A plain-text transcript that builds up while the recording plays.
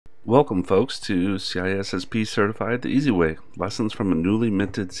Welcome folks to CISSP Certified the Easy Way, lessons from a newly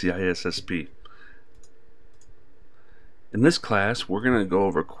minted CISSP. In this class we're going to go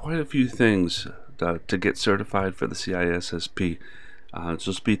over quite a few things to get certified for the CISSP.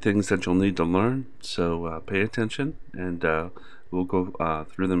 It'll be things that you'll need to learn, so pay attention and we'll go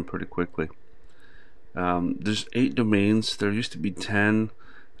through them pretty quickly. There's 8 domains. There used to be 10.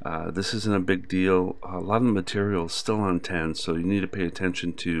 This isn't a big deal. A lot of the material is still on 10, so you need to pay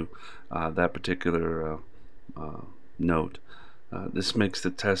attention to that particular note. This makes the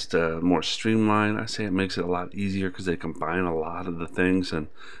test more streamlined. I say it makes it a lot easier because they combine a lot of the things and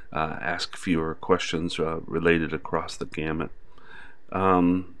ask fewer questions related across the gamut.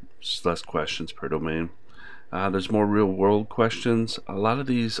 Just less questions per domain. There's more real-world questions. A lot of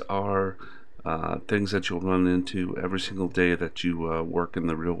these are things that you'll run into every single day that you work in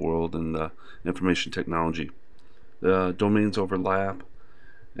the real world and information technology. The domains overlap,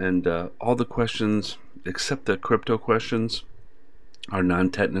 and all the questions except the crypto questions are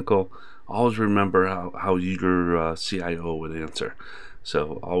non-technical. Always remember how your CIO would answer.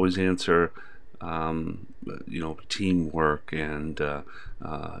 So always answer teamwork and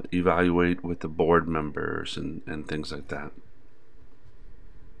evaluate with the board members and things like that.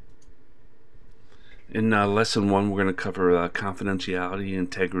 In lesson 1, we're going to cover confidentiality,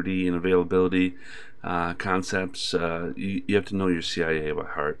 integrity, and availability concepts. You have to know your CIA by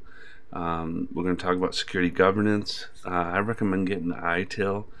heart. We're going to talk about security governance. I recommend getting the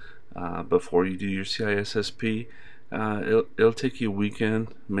ITIL before you do your CISSP. It'll take you a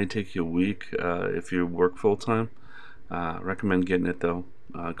weekend, may take you a week if you work full-time. Recommend getting it though.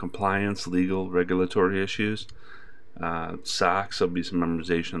 Compliance, legal, regulatory issues. SOX, there'll be some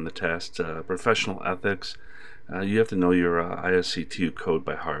memorization on the test. Professional ethics, you have to know your ISC2 code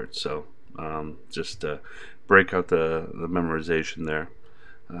by heart, so just break out the memorization there.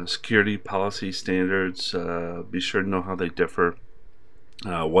 Security policy standards, be sure to know how they differ,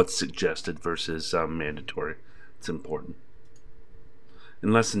 what's suggested versus mandatory. It's important.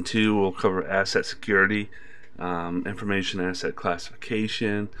 In lesson 2, we'll cover asset security, information asset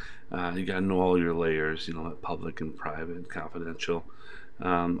classification. You got to know all your layers, public and private, confidential,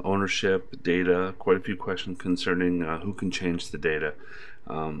 ownership, data, quite a few questions concerning who can change the data,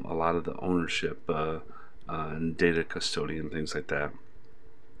 a lot of the ownership and data custodian, things like that.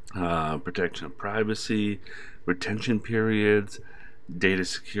 Protection of privacy, retention periods, data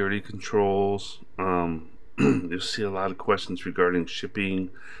security controls. You'll see a lot of questions regarding shipping,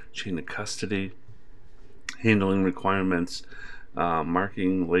 chain of custody, handling requirements,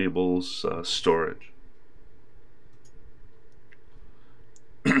 marking, labels, storage.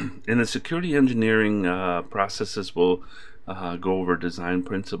 In the security engineering processes, we'll go over design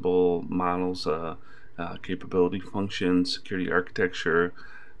principle, models, capability functions, security architecture,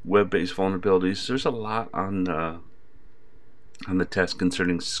 web-based vulnerabilities. There's a lot on the test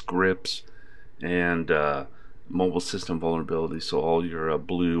concerning scripts and mobile system vulnerabilities. So all your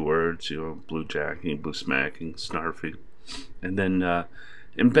blue words, blue jacking, blue smacking, snarfing. And then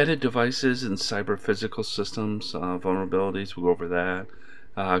embedded devices and cyber physical systems vulnerabilities, we'll go over that.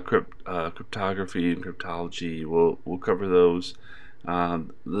 Cryptography and cryptology, we'll cover those.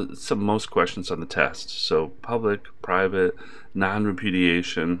 Most questions on the test. So public, private,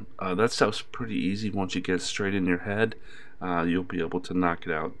 non-repudiation, that stuff's pretty easy. Once you get it straight in your head, you'll be able to knock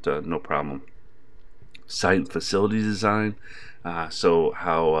it out no problem. Site and facility design, so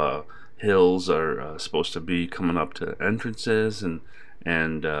how hills are supposed to be coming up to entrances, and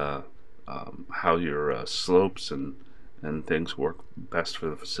how your slopes and things work best for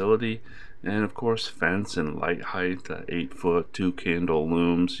the facility. And of course, fence and light height, 8-foot, 2-candle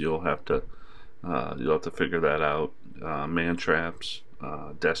looms. You'll have to figure that out. Man traps,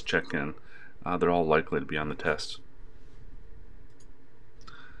 desk check-in, they're all likely to be on the test.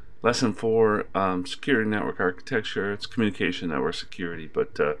 Lesson 4, security network architecture. It's communication network security,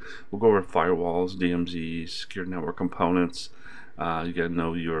 but we'll go over firewalls, DMZs, secure network components. You got to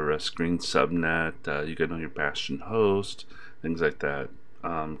know your screen subnet. You got to know your bastion host, things like that.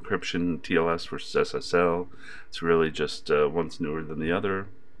 Encryption, TLS versus SSL. It's really just one's newer than the other.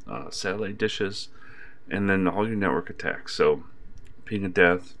 Satellite dishes, and then all your network attacks. So ping of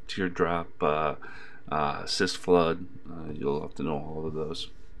death, teardrop, sysflood. You'll have to know all of those.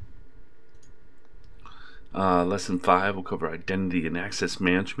 Lesson 5 will cover identity and access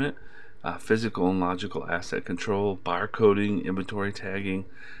management, physical and logical asset control, barcoding, inventory tagging,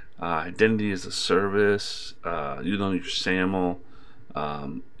 identity as a service. You know your SAML.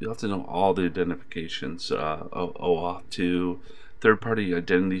 You'll have to know all the identifications, OAuth 2, third-party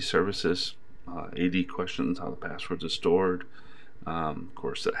identity services, AD questions, how the passwords are stored, Of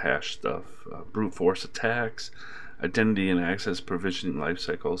course, the hash stuff, brute force attacks, identity and access provisioning life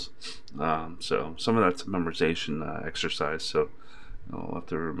cycles. So some of that's a memorization exercise, so I'll have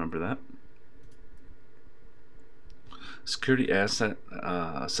to remember that. Security asset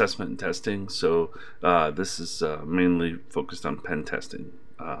assessment and testing. So this is mainly focused on pen testing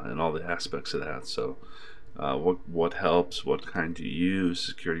and all the aspects of that. So what helps, what kind do you use,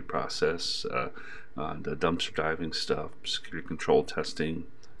 security process, the dumpster diving stuff, security control testing,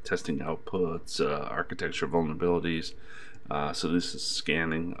 testing outputs, architecture vulnerabilities. So this is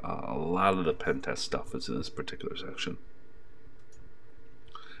scanning. A lot of the pen test stuff is in this particular section.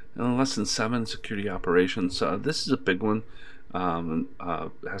 And lesson 7, security operations. This is a big one.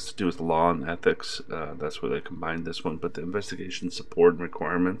 It has to do with law and ethics. That's where they combine this one. But the investigation support and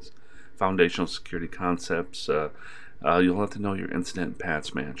requirements, foundational security concepts. You'll have to know your incident and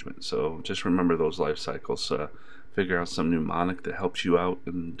patch management. So just remember those life cycles. Figure out some mnemonic that helps you out,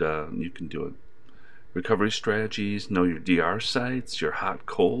 and you can do it. Recovery strategies. Know your DR sites, your hot,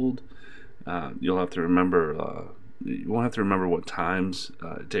 cold. You'll have to remember. You won't have to remember what times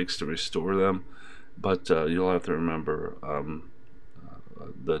it takes to restore them, but you'll have to remember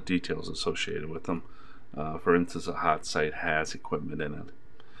the details associated with them. For instance, a hot site has equipment in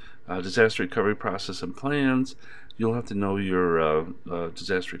it. Disaster recovery process and plans. You'll have to know your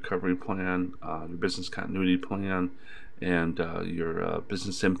disaster recovery plan, your business continuity plan, and your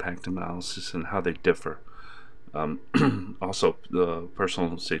business impact analysis and how they differ. Also, the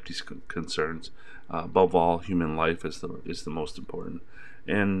personal safety concerns. Above all, human life is the most important.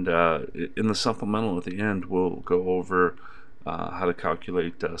 And in the supplemental at the end, we'll go over how to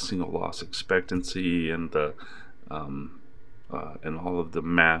calculate single loss expectancy and all of the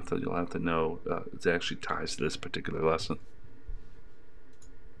math that you'll have to know. It actually ties to this particular lesson.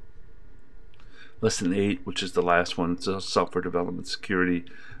 Lesson 8, which is the last one, it's software development security.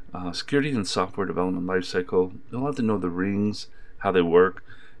 Security and software development lifecycle. You'll have to know the rings, how they work.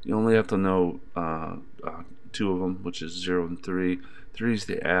 You only have to know 2 of them, which is 0 and 3. 3 is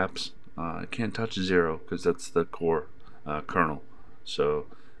the apps. I can't touch 0 because that's the core kernel. So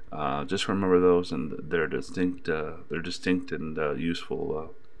just remember those, and they're distinct. They're distinct and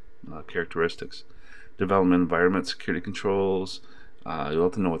useful characteristics. Development environment, security controls. You'll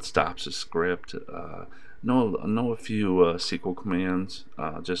have to know what stops a script. Know a few SQL commands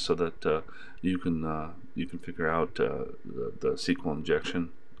just so that you can figure out the SQL injection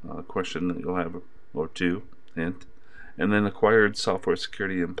question that you'll have, or 2 hint. And then acquired software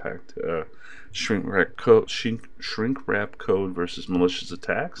security impact, shrink wrap code versus malicious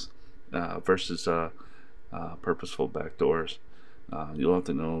attacks versus purposeful backdoors. You'll have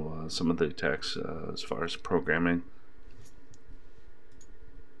to know some of the attacks as far as programming.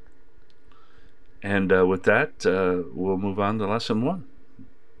 And with that, we'll move on to lesson 1.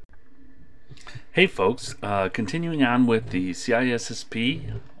 Hey folks, continuing on with the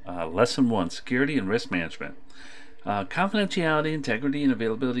CISSP, lesson 1, security and risk management. Confidentiality, integrity, and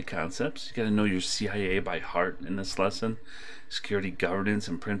availability concepts. You got to know your CIA by heart in this lesson. Security governance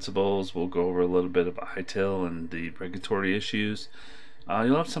and principles. We'll go over a little bit of ITIL and the regulatory issues.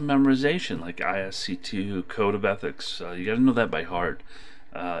 You'll have some memorization like ISC2, Code of Ethics. You got to know that by heart.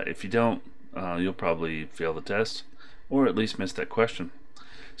 If you don't, you'll probably fail the test, or at least miss that question.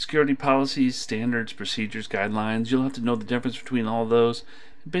 Security policies, standards, procedures, guidelines. You'll have to know the difference between all those.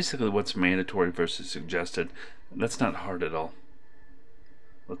 Basically what's mandatory versus suggested. That's not hard at all.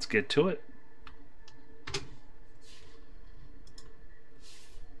 Let's get to it.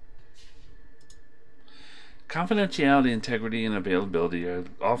 Confidentiality, integrity, and availability are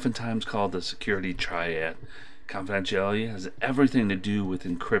oftentimes called the security triad. Confidentiality has everything to do with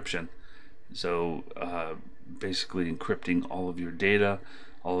encryption. So basically encrypting all of your data,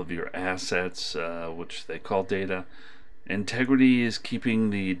 all of your assets, which they call data. Integrity is keeping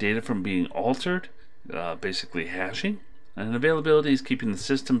the data from being altered, basically hashing. And availability is keeping the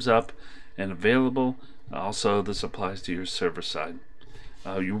systems up and available. Also, this applies to your server side.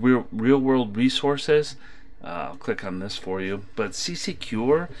 Your real-world resources, I'll click on this for you. But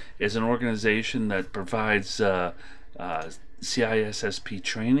CCCure is an organization that provides CISSP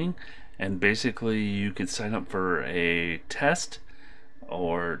training. And basically you could sign up for a test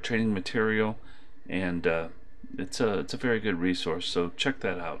or training material, and it's a very good resource, so check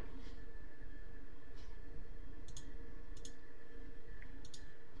that out.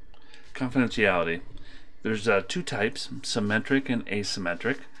 Confidentiality. There's 2 types, symmetric and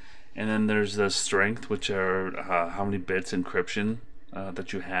asymmetric, and then there's the strength, which are how many bits encryption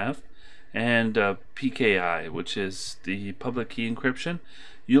that you have, and PKI, which is the public key encryption.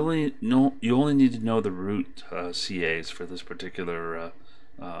 You only need to know the root CAs for this particular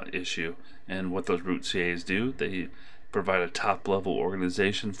issue, and what those root CAs do. They provide a top-level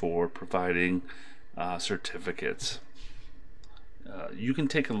organization for providing certificates. You can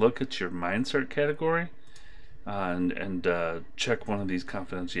take a look at your MindCert category and check one of these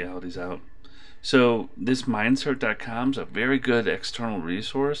confidentialities out. So this mindcert.com is a very good external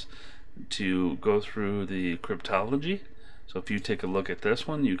resource to go through the cryptology. So if you take a look at this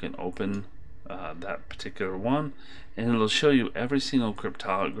one, you can open that particular one, and it'll show you every single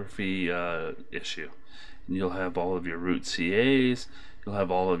cryptography issue. And you'll have all of your root CAs, you'll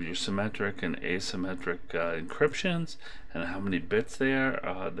have all of your symmetric and asymmetric encryptions, and how many bits they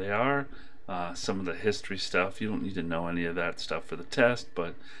are. Some of the history stuff, you don't need to know any of that stuff for the test,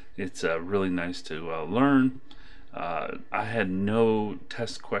 but it's really nice to learn. I had no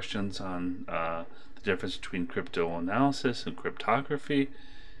test questions on the difference between cryptanalysis and cryptography,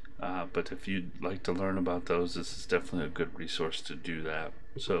 but if you'd like to learn about those, this is definitely a good resource to do that.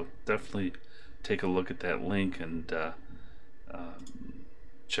 So definitely take a look at that link and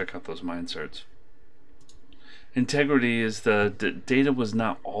check out those MindCerts. Integrity is the data was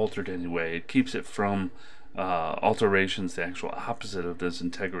not altered anyway. It keeps it from alterations, the actual opposite of this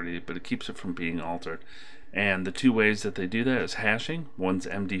integrity, but it keeps it from being altered. And the two ways that they do that is hashing. One's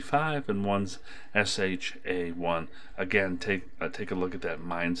MD5 and one's SHA1. Again, take a look at that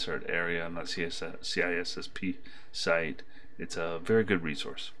MindCert area on the CISSP site. It's a very good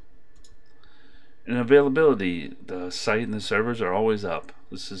resource. And availability, the site and the servers are always up.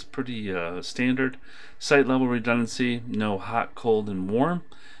 This is pretty standard. Site level redundancy, no hot, cold, and warm.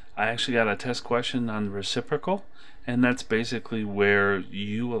 I actually got a test question on reciprocal, and that's basically where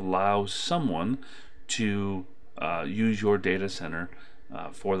you allow someone to use your data center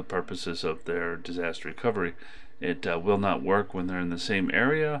for the purposes of their disaster recovery. It will not work when they're in the same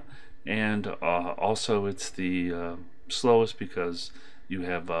area, and also it's the slowest because you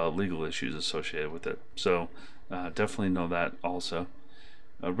have legal issues associated with it. So definitely know that also.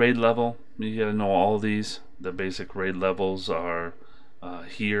 RAID level, you got to know all these. The basic RAID levels are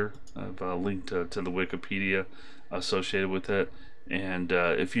here. I've linked to the Wikipedia associated with it. And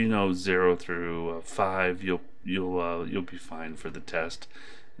if you know 0 through 5, you'll be fine for the test,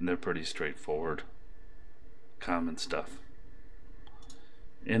 and they're pretty straightforward, common stuff.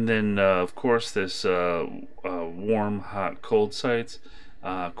 And then of course this warm, hot, cold sites.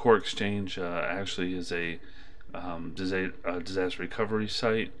 Core Exchange actually is a disaster recovery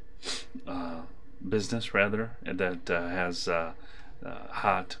site business rather, and that has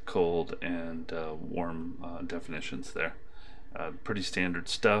hot, cold, and warm definitions there. Pretty standard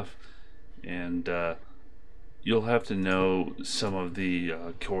stuff, and you'll have to know some of the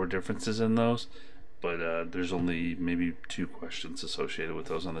core differences in those, but there's only maybe 2 questions associated with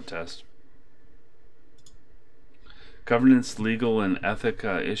those on the test. Governance, legal, and ethic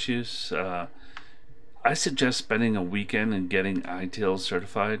issues. I suggest spending a weekend and getting ITIL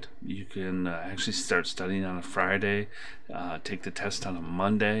certified. You can actually start studying on a Friday, take the test on a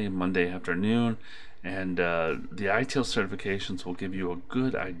Monday afternoon, and the ITIL certifications will give you a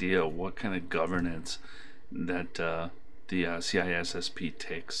good idea of what kind of governance that the CISSP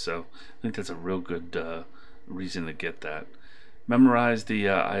takes. So I think that's a real good reason to get that. Memorize the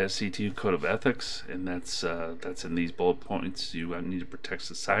ISC2 Code of Ethics, and that's in these bullet points. You need to protect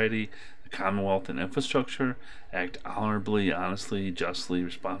society, the Commonwealth, and infrastructure, act honorably, honestly, justly,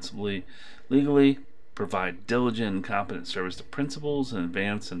 responsibly, legally, provide diligent and competent service to principals, and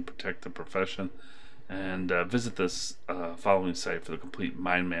advance and protect the profession. And visit this following site for the complete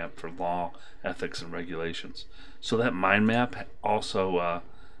mind map for law, ethics, and regulations. So that mind map also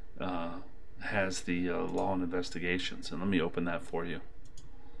has the law and investigations, and let me open that for you.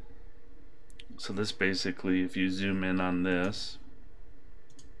 So this basically, if you zoom in on this,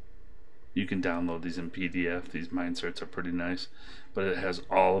 you can download these in PDF. These MindCerts are pretty nice, but it has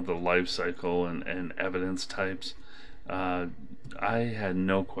all of the life cycle and evidence types. I had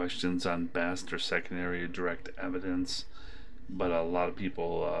no questions on best or secondary direct evidence, but a lot of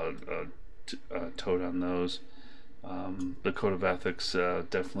people towed on those. The Code of Ethics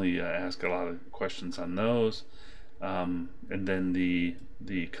definitely ask a lot of questions on those, and then the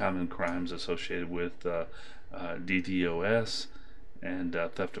common crimes associated with DDoS and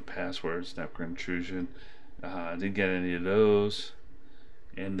theft of passwords, network intrusion. I didn't get any of those,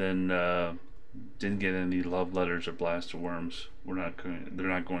 and then didn't get any love letters or blast worms. They're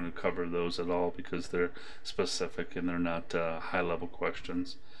not going to cover those at all because they're specific and they're not high level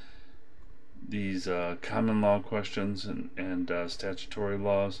questions. These common law questions and statutory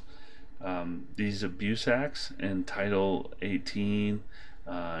laws, these abuse acts in Title 18,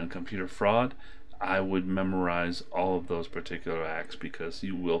 and computer fraud, I would memorize all of those particular acts because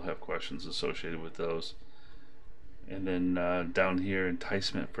you will have questions associated with those. And then down here,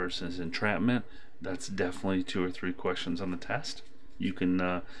 enticement versus entrapment, that's definitely 2 or 3 questions on the test. You can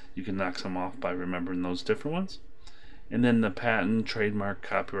knock some off by remembering those different ones. And then the patent, trademark,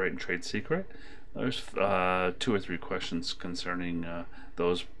 copyright, and trade secret. There's 2 or 3 questions concerning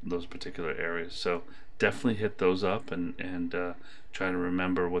those particular areas. So definitely hit those up and try to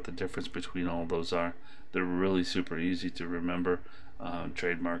remember what the difference between all those are. They're really super easy to remember.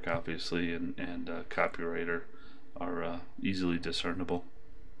 Trademark, obviously, and copyright are easily discernible.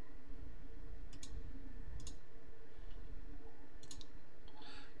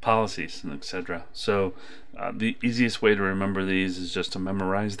 Policies and etc. So the easiest way to remember these is just to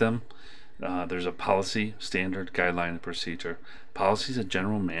memorize them. There's a policy, standard, guideline, and procedure. Policy is a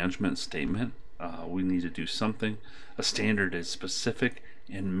general management statement. We need to do something. A standard is specific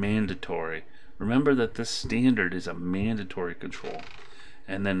and mandatory. Remember that this standard is a mandatory control.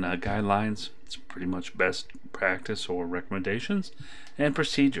 And then guidelines, it's pretty much best practice or recommendations. And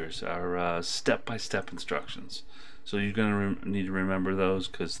procedures are step-by-step instructions. So you're going to need to remember those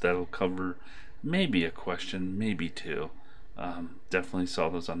because that'll cover maybe a question, maybe 2. Definitely saw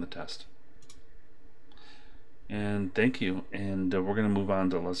those on the test. And thank you. And we're going to move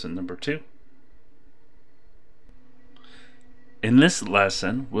on to lesson number 2. In this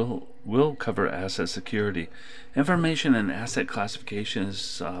lesson, we'll cover asset security. Information and asset classification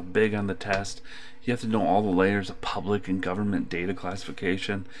is big on the test. You have to know all the layers of public and government data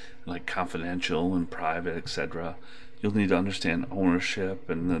classification, like confidential and private, etc. You'll need to understand ownership,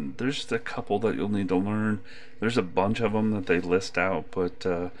 and then there's a couple that you'll need to learn. There's a bunch of them that they list out, but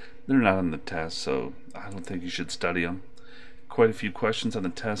they're not on the test, so I don't think you should study them. Quite a few questions on the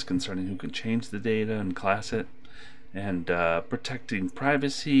test concerning who can change the data and class it, and protecting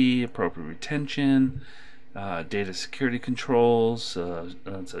privacy, appropriate retention, data security controls,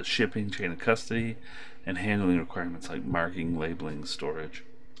 that's a shipping, chain of custody, and handling requirements like marking, labeling, storage.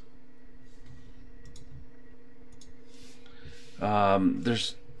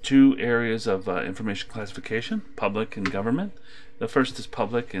 There's 2 areas of information classification, public and government. The first is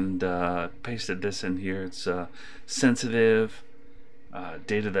public, and pasted this in here. It's sensitive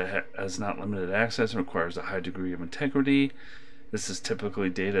data that has not limited access and requires a high degree of integrity. This is typically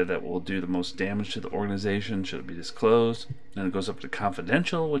data that will do the most damage to the organization should it be disclosed. Then it goes up to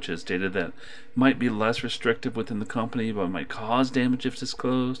confidential, which is data that might be less restrictive within the company but might cause damage if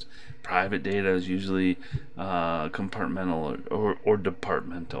disclosed. Private data is usually compartmental or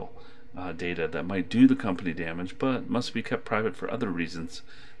departmental data that might do the company damage but must be kept private for other reasons,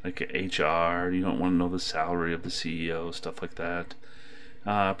 like HR. You don't want to know the salary of the CEO, stuff like that.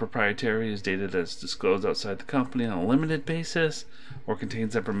 Proprietary is data that's disclosed outside the company on a limited basis or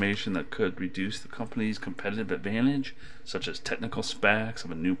contains information that could reduce the company's competitive advantage, such as technical specs of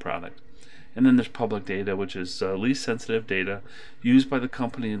a new product. And then there's public data, which is least sensitive data used by the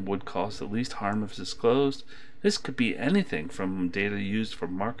company and would cause the least harm if disclosed. This could be anything from data used for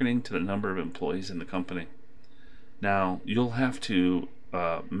marketing to the number of employees in the company. Now, you'll have to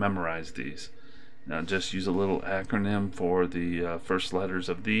memorize these. Now just use a little acronym for the first letters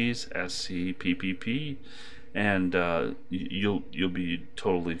of these, SCPPP, and you'll be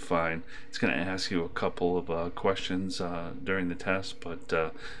totally fine. It's going to ask you a couple of questions during the test,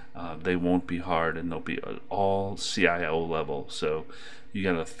 but they won't be hard, and they'll be all CIO level. So you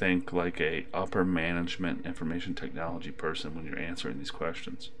got to think like a upper management information technology person when you're answering these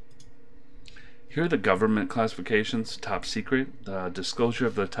questions. Here are the government classifications. Top secret. The disclosure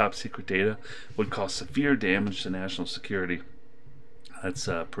of the top secret data would cause severe damage to national security. That's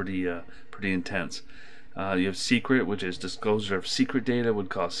pretty intense. You have secret, which is disclosure of secret data would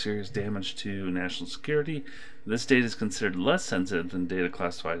cause serious damage to national security. This data is considered less sensitive than data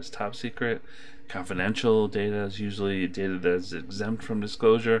classified as top secret. Confidential data is usually data that is exempt from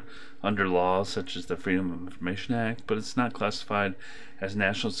disclosure under laws such as the Freedom of Information Act, but it's not classified as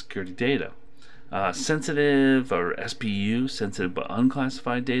national security data. Sensitive, or SPU, sensitive but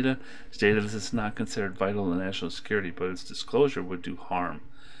unclassified data, is data that is not considered vital to national security, but its disclosure would do harm.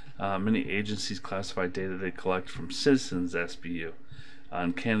 Many agencies classify data they collect from citizens SPU.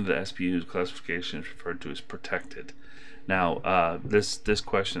 In Canada, SPU's classification is referred to as protected. Now, this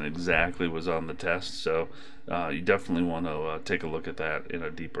question exactly was on the test, so you definitely want to take a look at that in a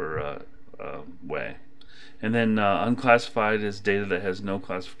deeper way. And then unclassified is data that has no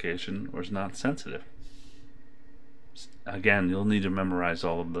classification or is not sensitive. Again, you'll need to memorize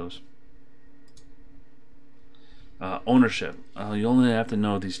all of those. Ownership. You only have to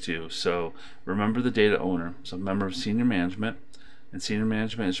know these 2. So remember the data owner. So a member of senior management. and senior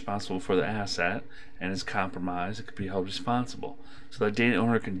management is responsible for the asset and is compromised, it could be held responsible. So the data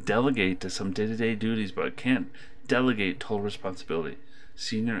owner can delegate to some day-to-day duties, but can't delegate total responsibility.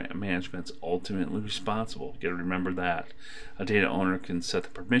 Senior management's ultimately responsible. You got to remember that. A data owner can set the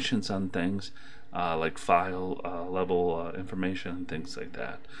permissions on things like file level information and things like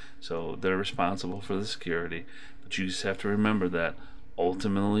that. So they're responsible for the security, but you just have to remember that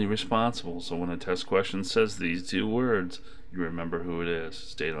ultimately responsible. So when a test question says these two words, you remember who it is.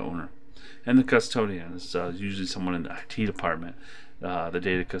 It's data owner. And the custodian is usually someone in the IT department. The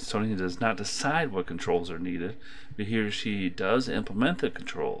data custodian does not decide what controls are needed, but he or she does implement the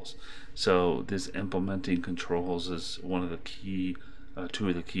controls. So this implementing controls is one of the key, two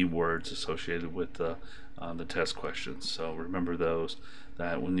of the key words associated with the test questions. So remember those,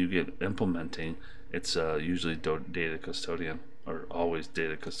 that when you get implementing, it's usually data custodian, or always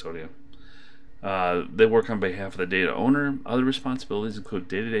data custodian. They work on behalf of the data owner. Other responsibilities include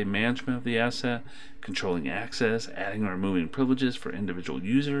day-to-day management of the asset, controlling access, adding or removing privileges for individual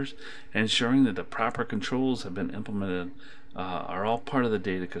users, and ensuring that the proper controls have been implemented are all part of the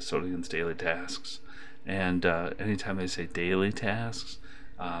data custodian's daily tasks. And anytime they say daily tasks,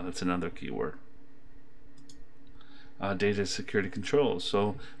 that's another keyword. Data security controls.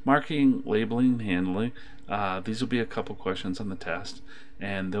 So marking, labeling, handling. These will be a couple questions on the test,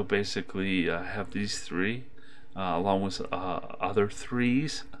 and they'll basically have these three along with other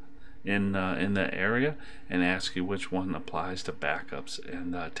threes in the area, and ask you which one applies to backups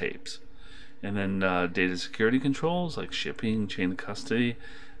and tapes. And then data security controls like shipping, chain of custody.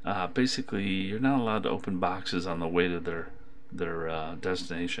 Basically, you're not allowed to open boxes on the way to their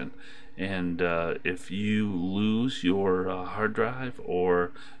destination. And if you lose your hard drive,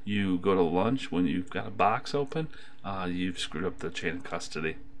 or you go to lunch when you've got a box open, you've screwed up the chain of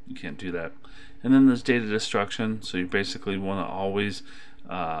custody. You can't do that. And then there's data destruction. So you basically want to always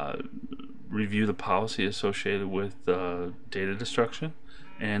review the policy associated with data destruction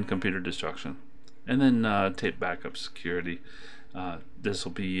and computer destruction. And then tape backup security. This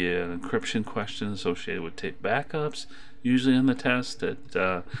will be an encryption question associated with tape backups, usually on the test,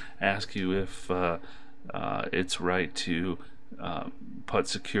 that ask you if it's right to put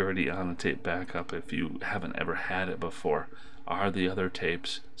security on a tape backup if you haven't ever had it before. Are the other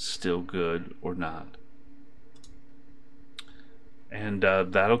tapes still good or not? And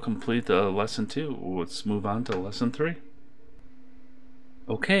that'll complete the lesson 2. Let's move on to lesson 3.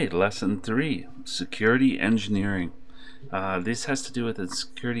 Okay, lesson 3, security engineering. This has to do with the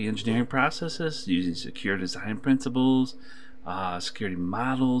security engineering processes, using secure design principles, security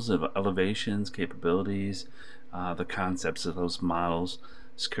models of elevations, capabilities, the concepts of those models,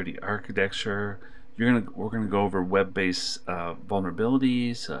 security architecture. We're gonna go over web-based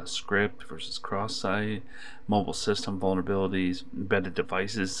vulnerabilities, script versus cross-site, mobile system vulnerabilities, embedded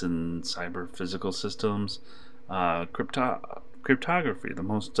devices and cyber physical systems, cryptography.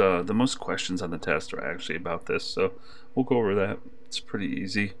 The most questions on the test are actually about this, so we'll go over that. It's pretty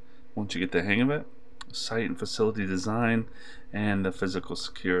easy once you get the hang of it. Site and facility design, and the physical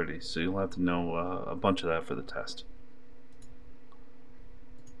security. So you'll have to know a bunch of that for the test.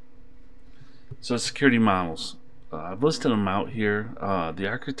 So security models. I've listed them out here. The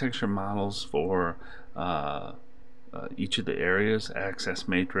architecture models for each of the areas: access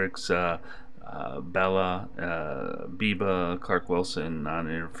matrix, Bella, Biba, Clark-Wilson,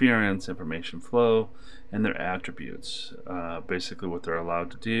 non-interference, information flow, and their attributes, basically what they're allowed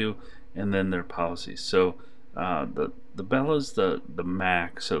to do, and then their policies. So the Bella's the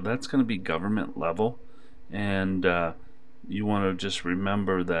MAC, so that's going to be government level, and you want to just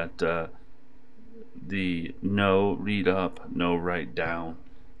remember that the no read up, no write down,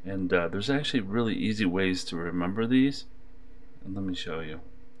 and there's actually really easy ways to remember these, and let me show you.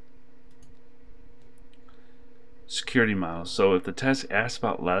 Security models. So if the test asks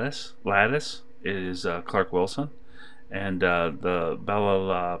about lattice, it is Clark-Wilson, and the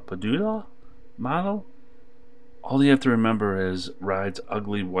Bella Padula model, all you have to remember is rides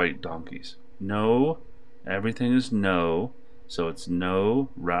ugly white donkeys. No, everything is no, so it's no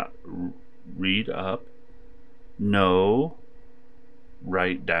read up, no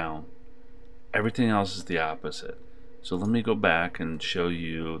write down. Everything else is the opposite. So let me go back and show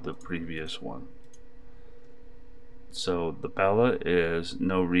you the previous one. So the Bella is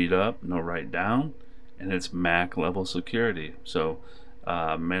no read up, no write down, and it's MAC level security. So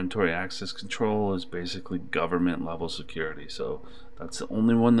mandatory access control is basically government level security. So that's the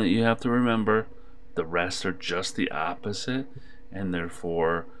only one that you have to remember. The rest are just the opposite, and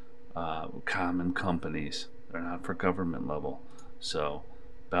therefore common companies. They're not for government level. So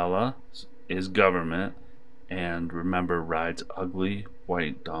Bella is government, and remember, rides ugly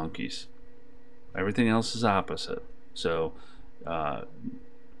white donkeys. Everything else is opposite. So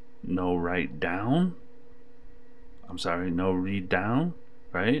no write down, no read down,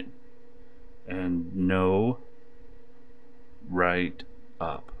 right? And no write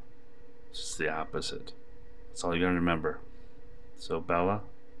up. It's the opposite. That's all you gotta remember. So Bella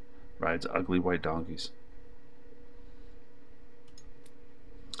rides ugly white donkeys.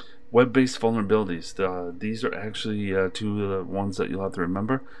 Web-based vulnerabilities. These are actually two of the ones that you'll have to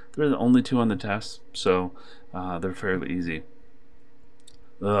remember. They're the only two on the test, so they're fairly easy.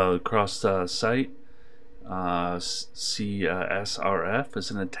 Cross-site CISSP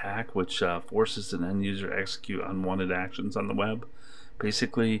is an attack which forces an end user to execute unwanted actions on the web.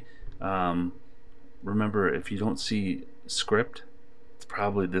 Basically, remember, if you don't see script, it's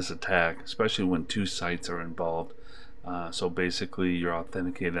probably this attack, especially when two sites are involved. So basically, you're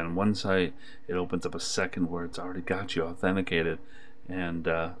authenticated on one site, it opens up a second where it's already got you authenticated, and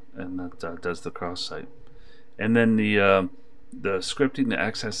that does the cross-site. And then the scripting, the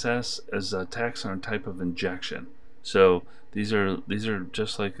XSS, is attacks on a type of injection. So these are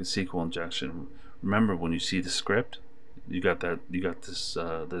just like a SQL injection. Remember, when you see the script, you got this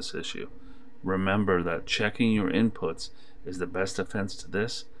this issue. Remember that checking your inputs is the best defense to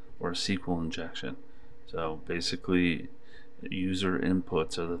this or a SQL injection. So basically, user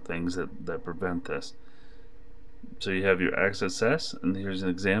inputs are the things that prevent this. So you have your XSS, and here's an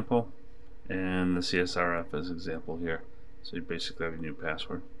example, and the CISSP is an example here. So you basically have a new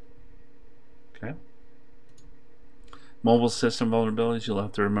password. Okay. Mobile system vulnerabilities, you'll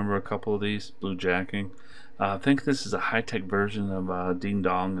have to remember a couple of these. Bluejacking. Think this is a high-tech version of Ding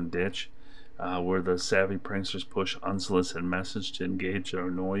Dong and Ditch, where the savvy pranksters push unsolicited message to engage or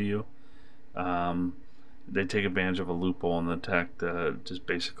annoy you. They take advantage of a loophole in the tech to just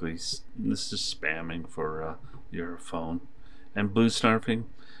basically, this is spamming for your phone. And blue snarfing.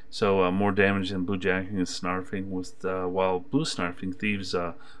 So more damage than bluejacking is snarfing. While blue snarfing, thieves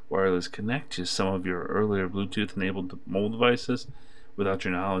wireless connect to some of your earlier Bluetooth enabled mobile devices without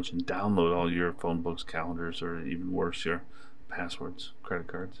your knowledge and download all your phone books, calendars, or even worse, your passwords, credit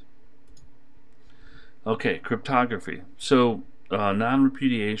cards. Okay, cryptography. So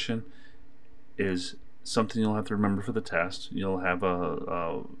non-repudiation is something you'll have to remember for the test. You'll have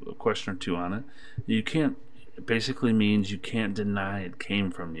a question or two on it. It basically means you can't deny it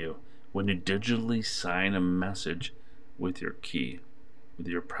came from you when you digitally sign a message with your key, with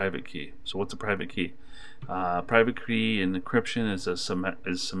your private key. So what's a private key? Private key in encryption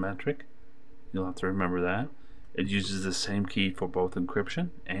is symmetric. You'll have to remember that. It uses the same key for both encryption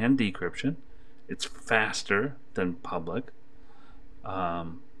and decryption. It's faster than public.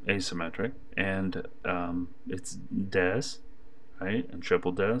 Asymmetric, and it's DES, right, and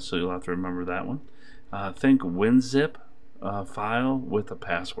triple DES, so you'll have to remember that one. Think WinZip file with a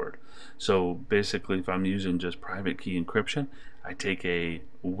password. So basically, if I'm using just private key encryption, I take a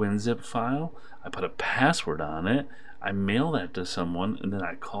WinZip file, I put a password on it, I mail that to someone, and then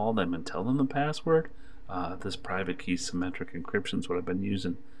I call them and tell them the password. This private key symmetric encryption is what I've been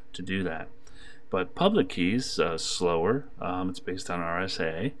using to do that. But public keys, slower. It's based on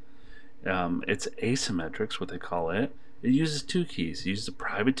RSA. It's asymmetric, what they call it. It uses two keys. It uses a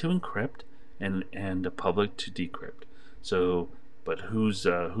private to encrypt and a public to decrypt. So, but whose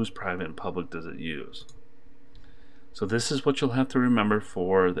private and public does it use? So this is what you'll have to remember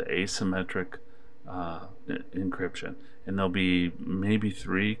for the asymmetric encryption. And there'll be maybe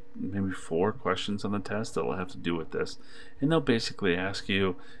 3, maybe 4 questions on the test that'll have to do with this. And they'll basically ask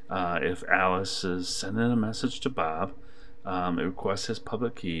you if Alice is sending a message to Bob, it requests his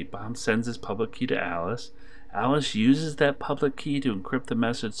public key. Bob sends his public key to Alice. Alice uses that public key to encrypt the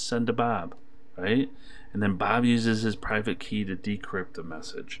message sent to Bob, right? And then Bob uses his private key to decrypt the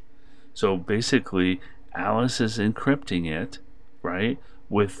message. So basically, Alice is encrypting it, right,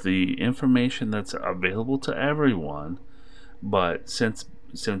 with the information that's available to everyone. But since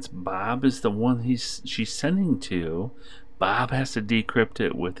Bob is the one she's sending to, Bob has to decrypt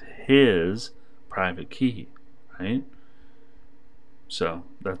it with his private key, right? So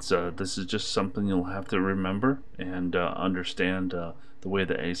that's this is just something you'll have to remember and understand the way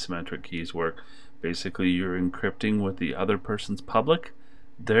the asymmetric keys work. Basically, you're encrypting with the other person's public,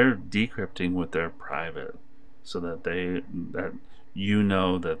 they're decrypting with their private, so that you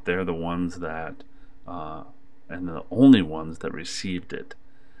know that they're the ones that and the only ones that received it.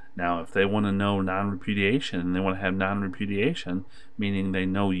 Now, if they want to know non-repudiation, and they want to have non-repudiation, meaning they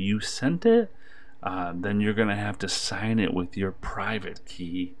know you sent it, then you're going to have to sign it with your private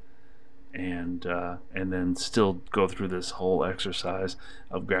key and then still go through this whole exercise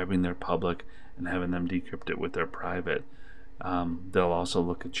of grabbing their public and having them decrypt it with their private. They'll also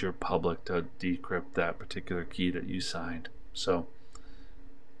look at your public to decrypt that particular key that you signed. So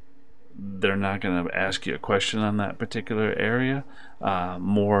they're not going to ask you a question on that particular area.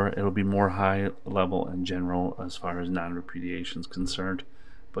 It'll be more high level and general as far as non-repudiation is concerned.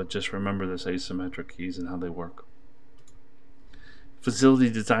 But just remember this asymmetric keys and how they work. Facility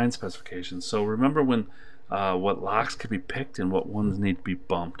design specifications. So remember when what locks can be picked and what ones need to be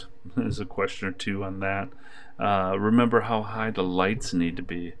bumped. There's a question or two on that. Remember how high the lights need to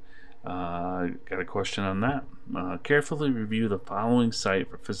be. Got a question on that. Carefully review the following site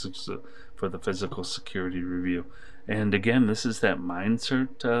for the physical security review. And again, this is that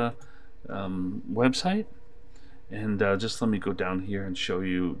MindCert website. And just let me go down here and show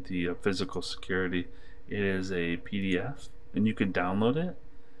you the physical security. It is a PDF, and you can download it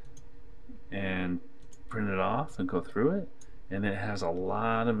and print it off and go through it. And it has a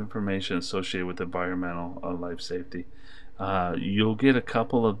lot of information associated with environmental life safety. You'll get a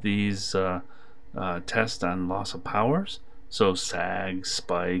couple of these tests on loss of powers, so sag,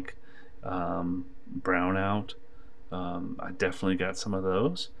 spike, brownout. I definitely got some of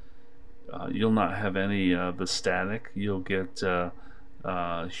those. You'll not have any of the static. You'll get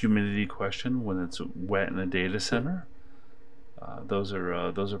humidity question when it's wet in a data center. Those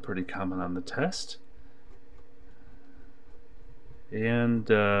are pretty common on the test. And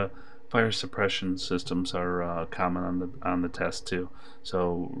fire suppression systems are common on the test too.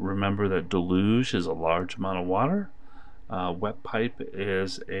 So remember that deluge is a large amount of water. Wet pipe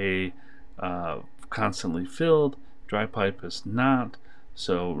is a constantly filled. Dry pipe is not.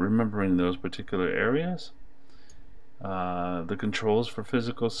 So remembering those particular areas. The controls for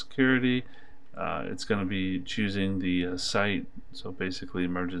physical security. It's going to be choosing the site. So basically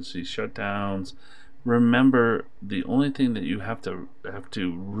emergency shutdowns. Remember, the only thing that you have to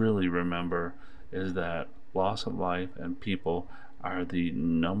really remember is that loss of life and people are the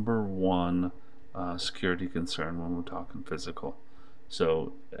 #1 security concern when we're talking physical.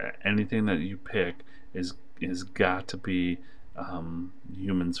 So anything that you pick is got to be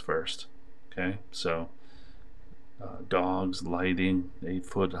humans first. Okay, so dogs, lighting,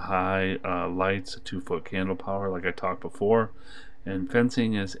 8-foot high lights, a 2-foot candle power, like I talked before. And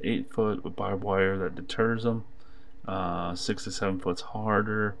fencing is 8 foot with barbed wire that deters them. 6 to 7 foot's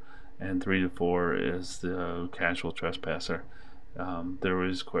harder, and 3 to 4 is the casual trespasser. There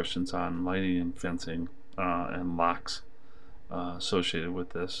was questions on lighting and fencing and locks associated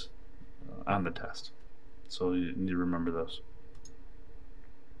with this on the test. So you need to remember those.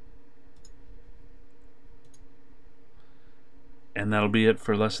 And that'll be it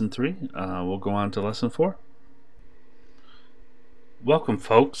for lesson 3. We'll go on to lesson 4. Welcome,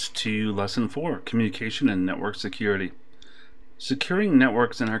 folks, to lesson 4, communication and network security. Securing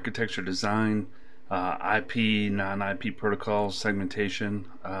networks and architecture design, IP, non-IP protocols, segmentation.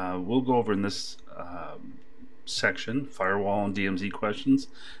 We'll go over in this section firewall and DMZ questions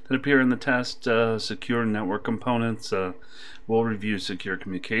that appear in the test, secure network components. We'll review secure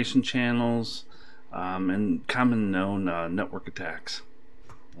communication channels and common known network attacks.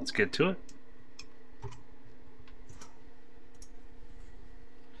 Let's get to it.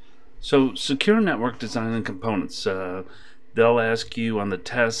 So secure network design and components. They'll ask you on the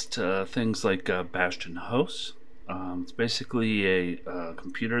test things like bastion hosts. It's basically a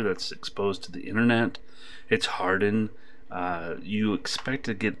computer that's exposed to the internet. It's hardened. You expect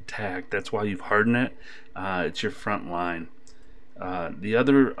to get attacked. That's why you've hardened it. It's your front line. The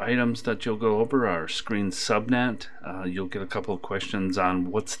other items that you'll go over are screen subnet. You'll get a couple of questions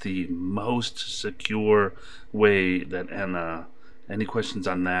on what's the most secure way that, and any questions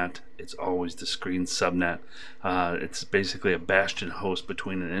on that, it's always the screen subnet. It's basically a bastion host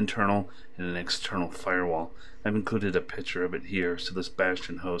between an internal and an external firewall. I've included a picture of it here. So this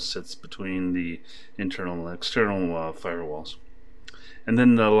bastion host sits between the internal and external firewalls. And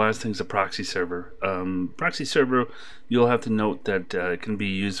then the last thing is a proxy server. Proxy server, you'll have to note that it can be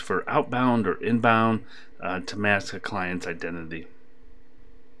used for outbound or inbound to mask a client's identity.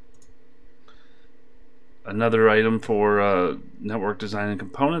 Another item for network design and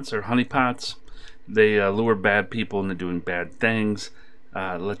components are honeypots. They lure bad people into doing bad things,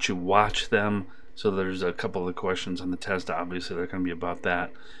 let you watch them. So there's a couple of questions on the test, obviously they're going to be about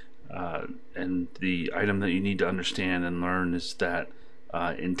that. And the item that you need to understand and learn is that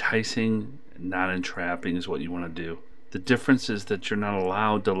enticing, not entrapping, is what you want to do. The difference is that you're not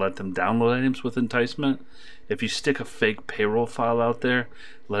allowed to let them download items with enticement. If you stick a fake payroll file out there,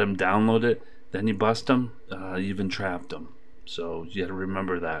 let them download it, then you bust them, you've entrapped them. So you got to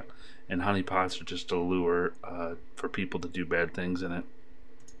remember that. And honeypots are just a lure for people to do bad things in it.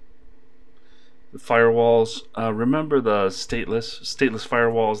 The firewalls, remember the stateless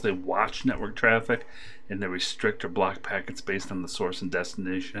firewalls. They watch network traffic and they restrict or block packets based on the source and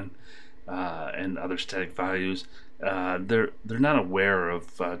destination and other static values. They're not aware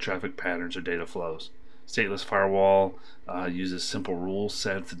of traffic patterns or data flows. Stateless firewall uses simple rule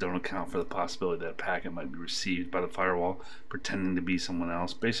sets that don't account for the possibility that a packet might be received by the firewall pretending to be someone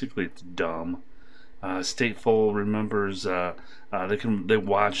else. Basically, it's dumb. Stateful remembers they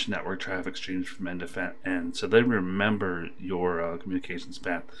watch network traffic streams from end to end, so they remember your communications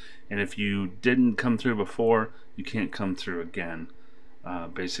path. And if you didn't come through before, you can't come through again.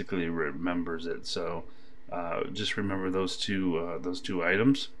 Basically, remembers it. So just remember those two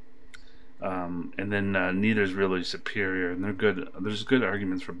items. And then neither is really superior, and they're good. There's good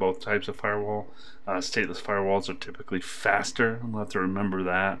arguments for both types of firewall. Stateless firewalls are typically faster. We'll have to remember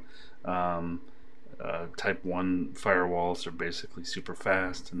that. Type 1 firewalls are basically super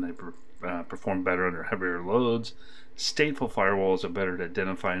fast, and they perform better under heavier loads. Stateful firewalls are better at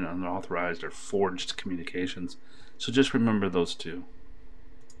identifying unauthorized or forged communications. So just remember those two.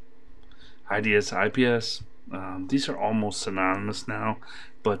 IDS, IPS, these are almost synonymous now,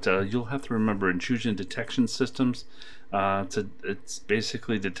 but you'll have to remember intrusion detection systems. It's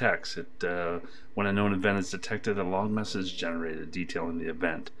basically detects it when a known event is detected. A log message is generated detailing the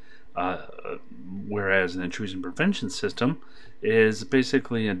event. Whereas an intrusion prevention system is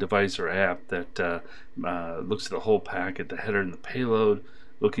basically a device or app that looks at the whole packet, the header and the payload,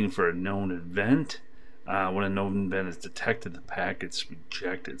 looking for a known event. When a known event is detected, the packet's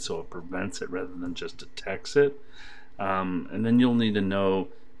rejected, so it prevents it rather than just detects it. And then you'll need to know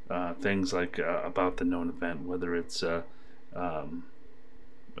things like about the known event, whether it's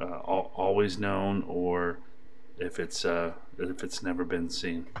always known or if it's never been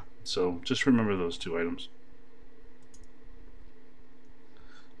seen. So just remember those two items.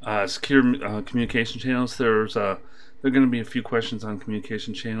 Secure communication channels. There are going to be a few questions on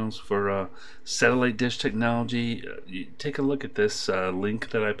communication channels for satellite dish technology. You take a look at this link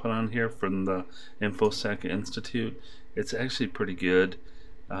that I put on here from the InfoSec Institute. It's actually pretty good.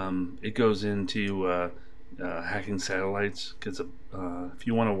 It goes into hacking satellites. If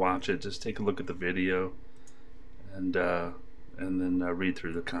you want to watch it, just take a look at the video and then read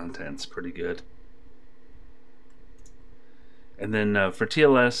through the content. It's pretty good. And then for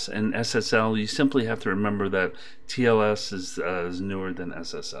TLS and SSL, you simply have to remember that TLS is newer than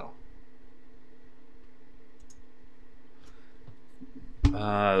SSL.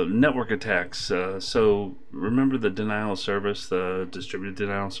 Network attacks. So remember the denial of service, the distributed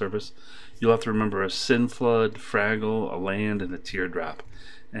denial of service. You'll have to remember a SYN flood, Fraggle, a land, and a teardrop.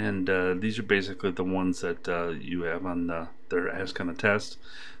 And these are basically the ones that you have on their ask on the test.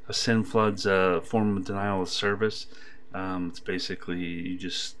 A SYN flood's a form of denial of service. It's basically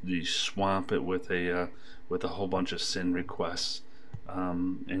you swamp it with a whole bunch of SYN requests.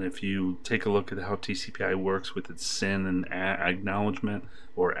 And if you take a look at how TCP/IP works with its SYN and acknowledgement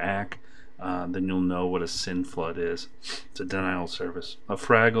or ACK, then you'll know what a SYN flood is. It's a denial of service. A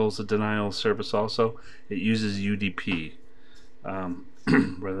Fraggle is a denial of service also. It uses UDP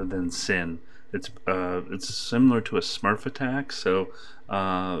rather than SYN. It's similar to a Smurf attack. So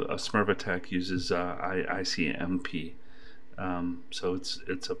a Smurf attack uses ICMP. So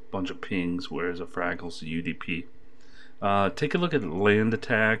it's a bunch of pings, whereas a Fraggle's a UDP. Take a look at land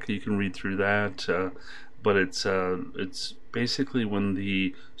attack. You can read through that, but it's basically when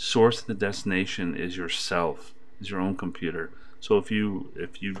the source and the destination is yourself, is your own computer. So if you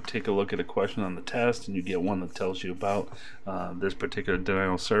take a look at a question on the test and you get one that tells you about this particular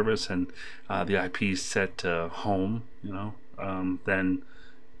denial of service and the IP is set to home, then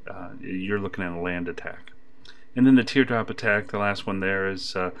you're looking at a land attack. And then the teardrop attack, the last one there,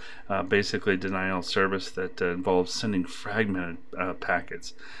 is basically denial of service that involves sending fragmented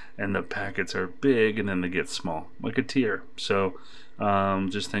packets. And the packets are big and then they get small, like a tear. So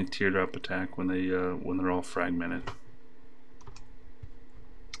just think teardrop attack when they're all fragmented.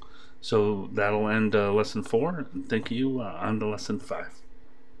 So that'll end lesson 4. Thank you. On to lesson 5.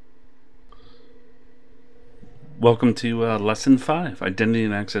 Welcome to lesson 5, Identity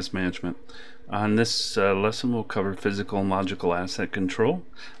and Access Management. On this lesson, we'll cover physical and logical asset control,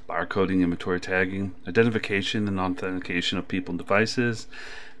 barcoding, inventory tagging, identification and authentication of people and devices,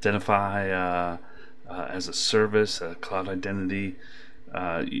 identify as a service, cloud identity.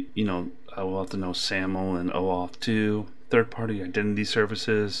 We'll have to know SAML and OAuth 2, third-party identity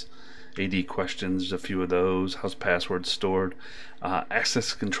services, AD questions, there's a few of those. How's passwords stored?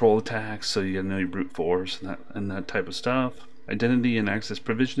 Access control attacks, so you gotta know your brute force and that type of stuff. identity and access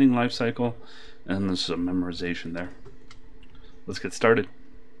provisioning lifecycle, and there's some memorization there. Let's get started.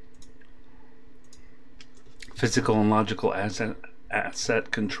 Physical and logical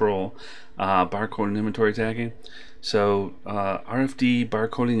asset control, barcode and inventory tagging. So RFD,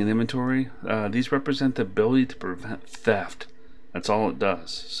 barcoding, and inventory, these represent the ability to prevent theft. That's all it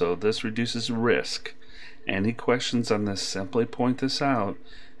does. So this reduces risk. Any questions on this, simply point this out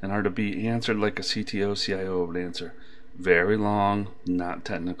and are to be answered like a CTO, CIO would answer. Very long, not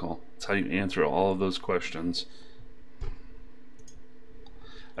technical. That's how you answer all of those questions.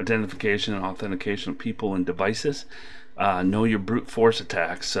 Identification and authentication of people and devices. Know your brute force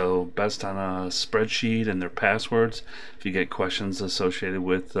attacks, so best on a spreadsheet and their passwords. If you get questions associated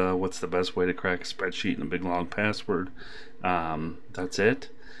with what's the best way to crack a spreadsheet and a big long password, that's it.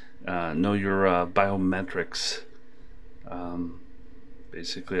 Know your biometrics.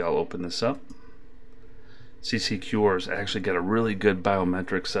 Basically, I'll open this up. CCQR's actually got a really good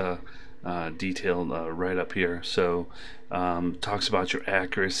biometrics detailed right up here. So talks about your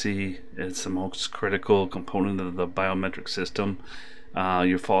accuracy. It's the most critical component of the biometric system.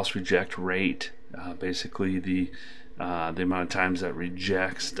 Your false reject rate, basically the amount of times that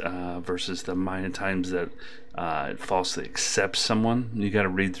rejects versus the amount of times that it falsely accepts someone. You got to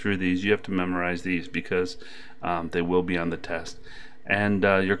read through these. You have to memorize these because they will be on the test. And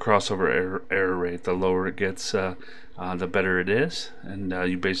your crossover error rate, the lower it gets, the better it is, and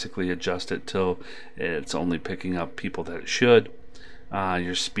you basically adjust it till it's only picking up people that it should.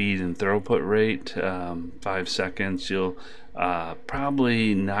 Your speed and throughput rate, 5 seconds. You'll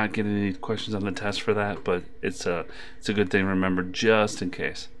probably not get any questions on the test for that, but it's a good thing to remember just in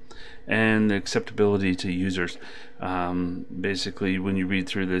case. And the acceptability to users. Basically, when you read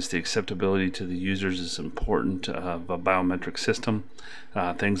through this, the acceptability to the users is important of a biometric system.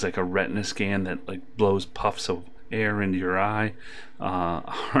 Things like a retina scan that like blows puffs of air into your eye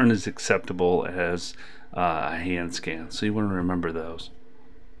aren't as acceptable as a hand scan, so you want to remember those.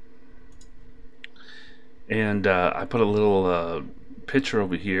 And I put a little picture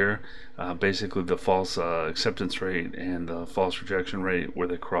over here, basically the false acceptance rate and the false rejection rate where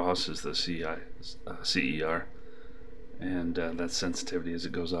they cross is the CER, and that's sensitivity as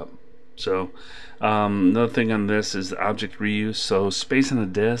it goes up. So another thing on this is the object reuse. So space on a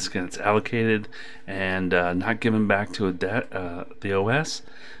disk and it's allocated and not given back to the OS.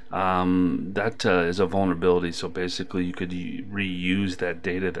 That is a vulnerability. So basically you could reuse that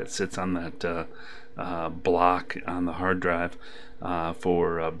data that sits on that block on the hard drive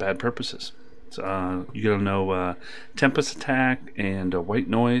for bad purposes. So, you gotta know Tempest attack and white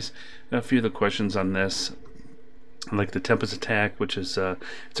noise. A few of the questions on this, like the Tempest attack, which is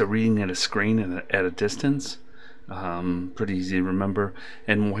it's a reading at a screen at a distance. Pretty easy to remember.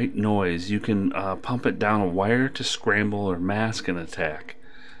 And white noise, you can pump it down a wire to scramble or mask an attack.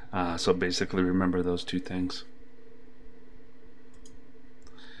 So basically remember those two things.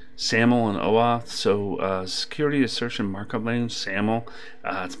 SAML and OAuth. So security assertion markup language, SAML.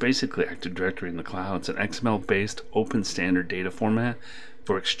 It's basically Active Directory in the cloud. It's an XML-based open standard data format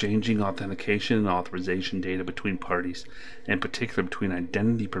for exchanging authentication and authorization data between parties, in particular between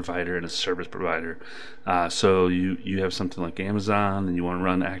identity provider and a service provider. So you have something like Amazon and you want to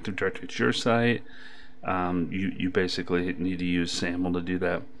run Active Directory at your site. You basically need to use SAML to do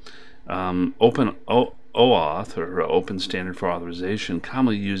that. OAuth, or Open Standard for Authorization,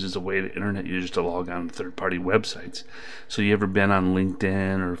 commonly used as a way to internet users to log on to third-party websites. So you ever been on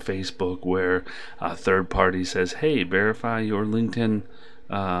LinkedIn or Facebook where a third party says, hey, verify your LinkedIn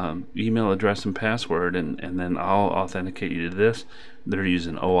email address and password, and then I'll authenticate you to this? They're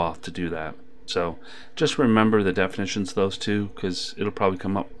using OAuth to do that. So just remember the definitions of those two, because it'll probably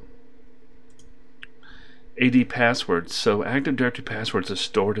come up. AD passwords. So Active Directory passwords are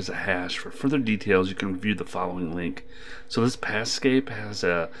stored as a hash. For further details, you can review the following link. So this Passcape has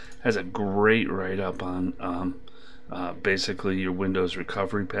a great write-up on basically your Windows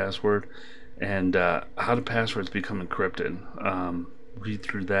recovery password and how do passwords become encrypted. Read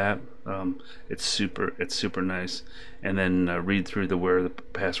through that. It's super nice. And then read through where the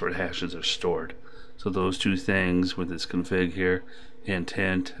password hashes are stored. So those two things with this config here, hint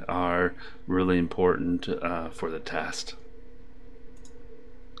hint, are really important for the test.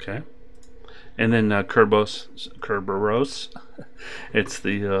 Okay, and then Kerberos. It's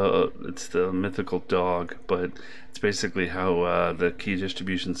the mythical dog, but it's basically how the key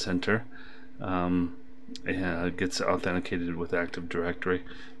distribution center gets authenticated with Active Directory.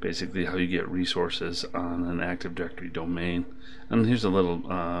 Basically, how you get resources on an Active Directory domain. And here's a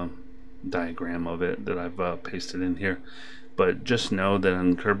little diagram of it that I've pasted in here. But just know that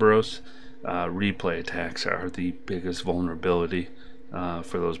on Kerberos, replay attacks are the biggest vulnerability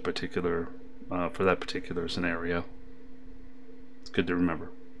for those particular for that particular scenario. It's good to remember.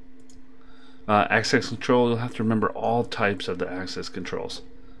 Access control, you'll have to remember all types of the access controls.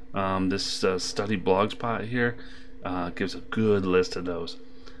 This study blogspot here gives a good list of those.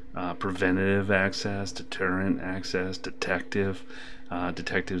 Preventative access, deterrent access, detective.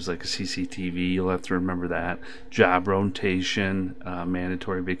 Detectives like a CCTV, you'll have to remember that. Job rotation,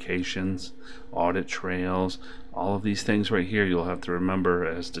 mandatory vacations, audit trails, all of these things right here you'll have to remember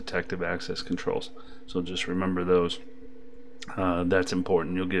as detective access controls. So just remember those. That's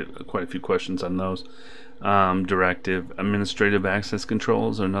important. You'll get quite a few questions on those. Directive administrative access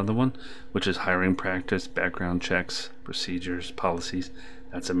controls are another one, which is hiring practice, background checks, procedures, policies.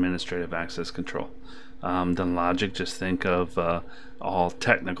 That's administrative access control. Then logic, just think of all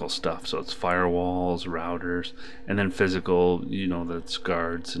technical stuff. So it's firewalls, routers, and then physical, that's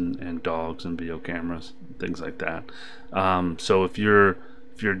guards and dogs and video cameras, things like that. So if you're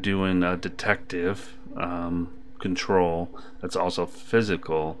doing a detective control that's also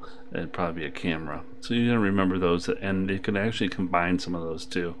physical, it'd probably be a camera. So you're gonna remember those, and you can actually combine some of those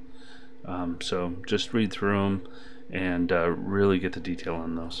too. So just read through them and really get the detail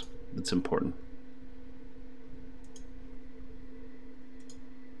on those. It's important.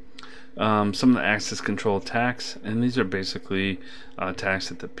 Some of the access control attacks, and these are basically attacks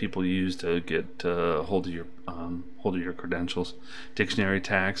that the people use to get hold of your credentials. Dictionary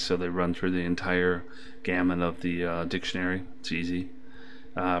attacks, so they run through the entire gamut of the dictionary. It's easy.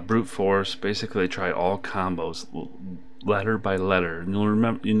 Brute force, basically they try all combos, letter by letter. And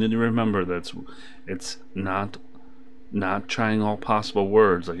you need to remember that it's not trying all possible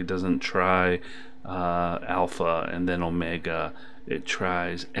words. Like, it doesn't try alpha and then omega. It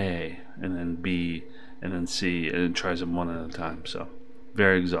tries A and then B and then C, and it tries them one at a time. So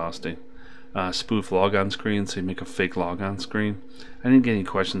very exhausting. Spoof logon screen, so you make a fake logon screen. I didn't get any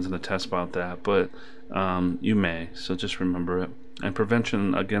questions in the test about that, but you may, so just remember it. And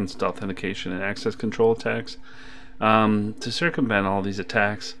prevention against authentication and access control attacks. To circumvent all these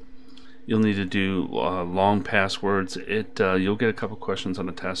attacks, you'll need to do long passwords. You'll get a couple questions on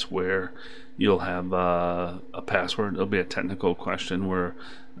the test where you'll have a password. It'll be a technical question where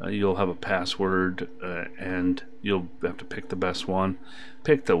you'll have a password and you'll have to pick the best one.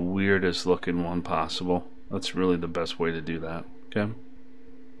 Pick the weirdest looking one possible. That's really the best way to do that. Okay.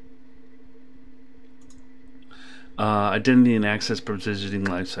 Identity and access provisioning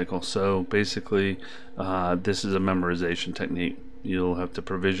lifecycle. So basically, this is a memorization technique. You'll have to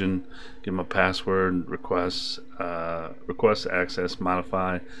provision, give them a password, request access,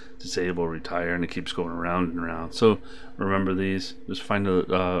 modify, disable, retire, and it keeps going around and around. So remember these. Just find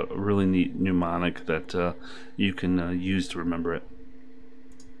a really neat mnemonic that you can use to remember it.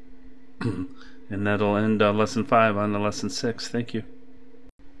 And that'll end lesson 5 on to lesson 6. Thank you.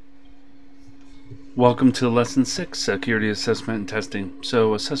 Welcome to lesson 6, security assessment and testing.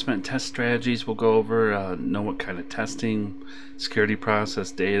 So assessment and test strategies we'll go over, know what kind of testing, security process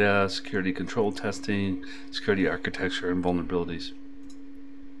data, security control testing, security architecture, and vulnerabilities.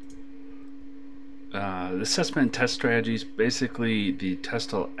 The assessment and test strategies, basically the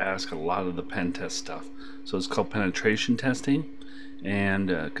test will ask a lot of the pen test stuff. So it's called penetration testing,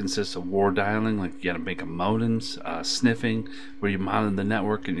 and consists of war dialing, like you gotta make a modems, sniffing, where you monitor the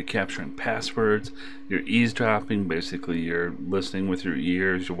network and you're capturing passwords. You're eavesdropping, basically you're listening with your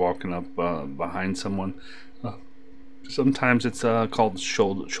ears, you're walking up behind someone. Sometimes it's called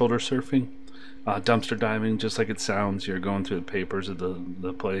shoulder surfing. Dumpster diving, just like it sounds, you're going through the papers of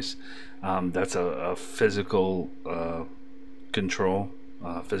the place. That's a physical control,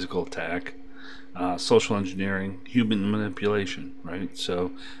 physical attack. Social engineering, human manipulation, right?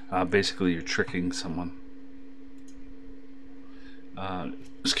 So basically you're tricking someone.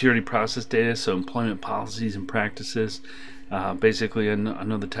 Security process data, so employment policies and practices. Basically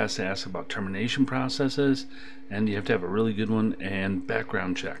another test asks about termination processes, and you have to have a really good one, and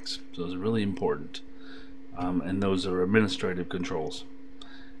background checks. So those are really important. And those are administrative controls.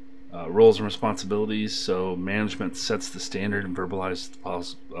 Roles and responsibilities, so management sets the standard and verbalizes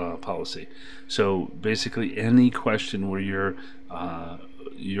the policy. So basically any question where you're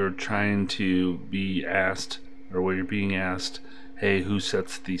trying to be asked, or where you're being asked, hey, who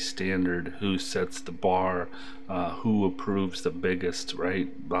sets the standard, who sets the bar, who approves the biggest,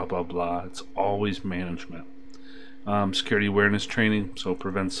 right, blah blah blah, it's always management. Security awareness training, so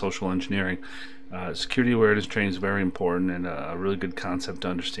prevents social engineering. Security awareness training is very important, and a really good concept to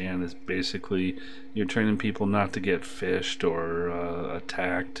understand is basically you're training people not to get phished or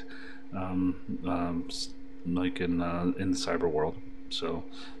attacked, like in the cyber world. So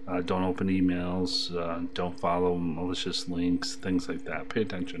don't open emails, don't follow malicious links, things like that. Pay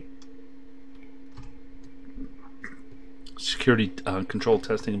attention. Security control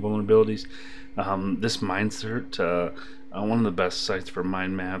testing and vulnerabilities. This MindCert, one of the best sites for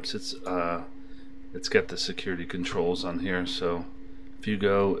mind maps. It's got the security controls on here. So if you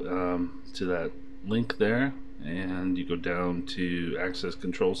go to that link there and you go down to access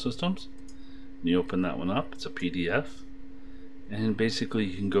control systems, you open that one up. It's a PDF, and basically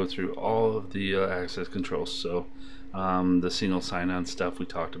you can go through all of the access controls. So the single sign-on stuff we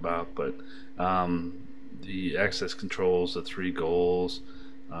talked about, but the access controls, the 3 goals,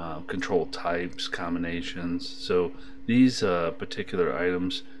 control types, combinations. So these particular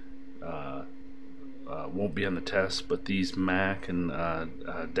items won't be on the test, but these MAC and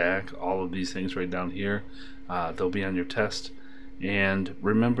DAC, all of these things right down here, they'll be on your test. And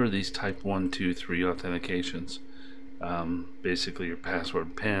remember these type 1, 2, 3 authentications. Basically your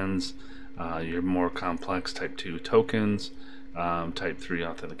password pins, your more complex type 2 tokens, type 3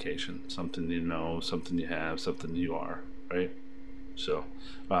 authentication. Something you know, something you have, something you are, right? So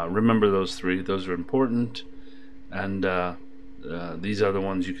remember those 3. Those are important. And these other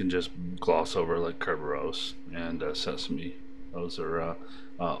ones you can just gloss over, like Kerberos and Sesame. Those are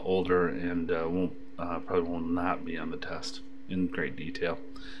older and probably will not be on the test in great detail.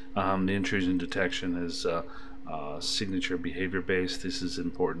 The intrusion detection is signature behavior based. This is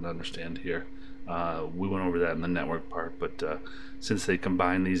important to understand here. We went over that in the network part, but since they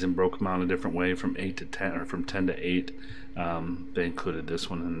combined these and broke them out a different way from 8 to 10, or from 10 to 8, they included this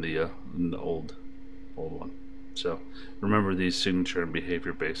one in the old one. So remember these signature and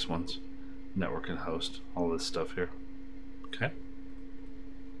behavior based ones, network and host, all this stuff here. Okay,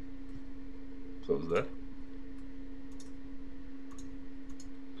 close that.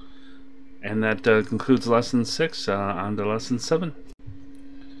 And that concludes lesson 6. On to lesson 7.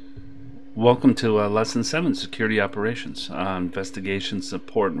 Welcome to lesson 7, security operations, investigation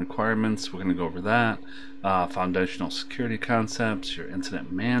support and requirements. We're going to go over that. Foundational security concepts, your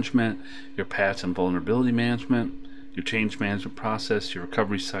incident management, your patch and vulnerability management, your change management process, your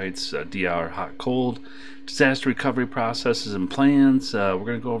recovery sites, DR, hot, cold, disaster recovery processes and plans. We're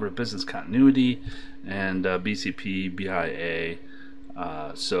going to go over business continuity and BCP, BIA,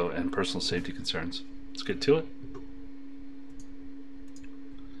 and personal safety concerns. Let's get to it.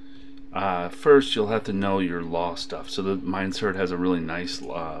 First, you'll have to know your law stuff. So the MindCert has a really nice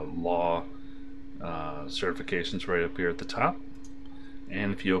law certifications right up here at the top.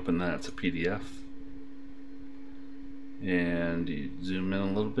 And if you open that, it's a PDF. And you zoom in a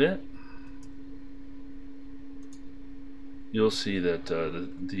little bit, you'll see that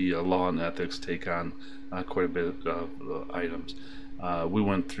the law and ethics take on quite a bit of items. We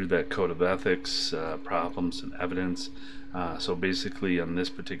went through that code of ethics, problems and evidence. So basically on this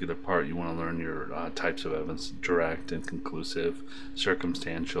particular part you want to learn your types of evidence: direct and conclusive,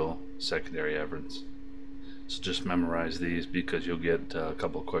 circumstantial, secondary evidence. So just memorize these because you'll get a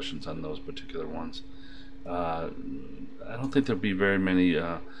couple of questions on those particular ones. I don't think there'll be very many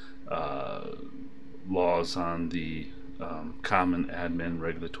laws on the common admin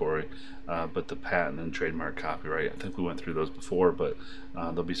regulatory, but the patent and trademark copyright, I think we went through those before, but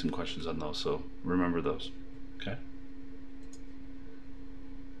there'll be some questions on those, so remember those. Okay.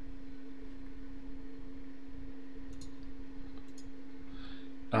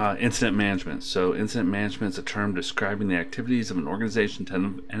 Incident management. So incident management is a term describing the activities of an organization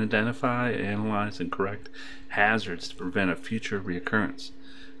to identify, analyze, and correct hazards to prevent a future reoccurrence.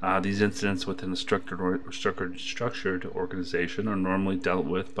 These incidents within a structured organization are normally dealt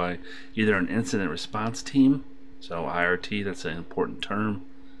with by either an incident response team, so IRT, that's an important term,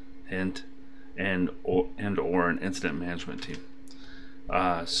 and or an incident management team.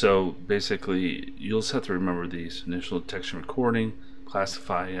 So basically, you'll just have to remember these: initial detection, recording,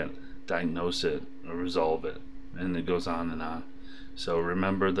 classify it, diagnose it, or resolve it, and it goes on and on. So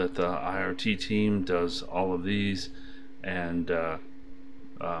remember that the IRT team does all of these, and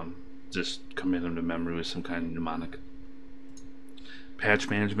just commit them to memory with some kind of mnemonic. Patch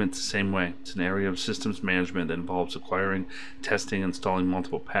management, the same way. It's an area of systems management that involves acquiring, testing, installing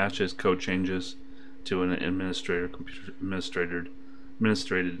multiple patches, code changes to an administrated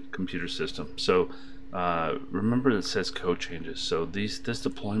computer system. So remember that it says code changes. So this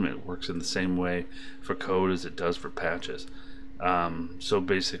deployment works in the same way for code as it does for patches. So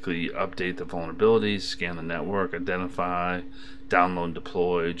basically, update the vulnerabilities, scan the network, identify, download,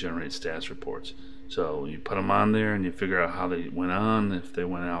 deploy, generate status reports. So you put them on there and you figure out how they went on, if they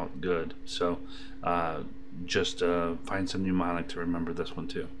went out good. So just find some mnemonic to remember this one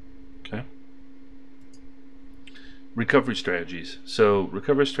too. Okay. Recovery strategies. So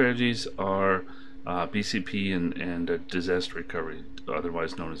recovery strategies are BCP and disaster recovery,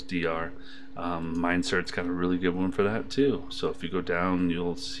 otherwise known as DR. MindCert's got a really good one for that too. So if you go down,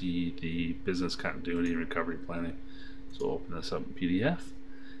 you'll see the business continuity and recovery planning. So we'll open this up in PDF,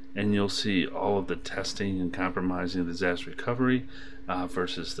 and you'll see all of the testing and compromising disaster recovery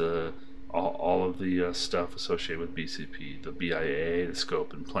versus all of the stuff associated with BCP, the BIA, the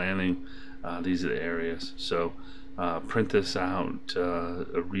scope and planning. These are the areas. So print this out,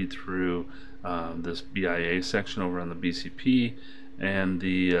 read through this BIA section over on the BCP, and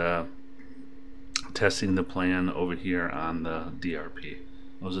the testing the plan over here on the DRP.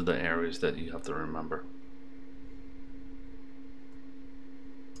 Those are the areas that you have to remember.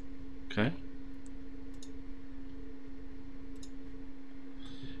 Okay.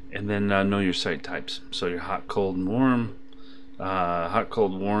 And then know your site types. So your hot, cold, and warm. Hot,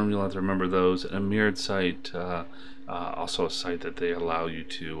 cold, warm, you'll have to remember those. And a mirrored site, also a site that they allow you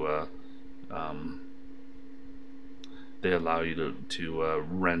to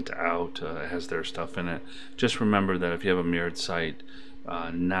rent out. Has their stuff in it. Just remember that if you have a mirrored site,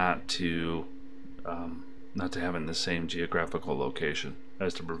 not to have it in the same geographical location,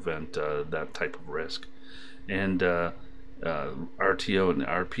 as to prevent that type of risk. And RTO and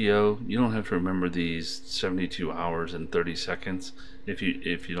RPO, you don't have to remember these 72 hours and 30 seconds if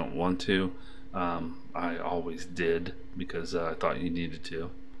you don't want to. I always did because I thought you needed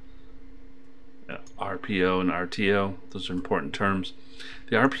to. RPO and RTO, those are important terms.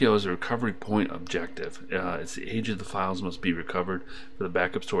 The RPO is a recovery point objective. It's the age of the files must be recovered for the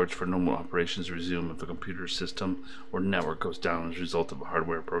backup storage for normal operations to resume if a computer system or network goes down as a result of a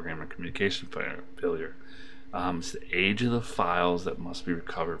hardware, program, or communication failure. It's the age of the files that must be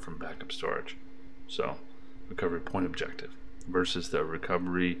recovered from backup storage. So, recovery point objective versus the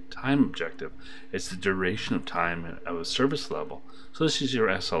recovery time objective. It's the duration of time of a service level. So this is your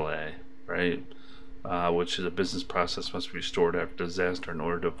SLA, right? Which is a business process must be restored after disaster in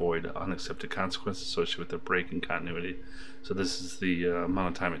order to avoid unaccepted consequences associated with the break in continuity. So this is the amount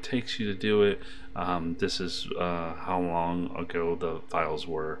of time it takes you to do it. This is how long ago the files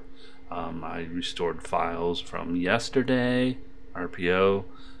were. I restored files from yesterday, RPO,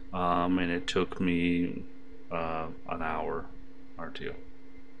 and it took me an hour, RTO.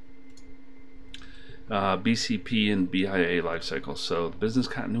 BCP and BIA lifecycle. So the business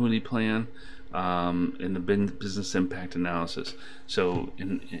continuity plan and the business impact analysis. So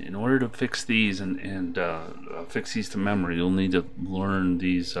in order to fix these and fix these to memory, you'll need to learn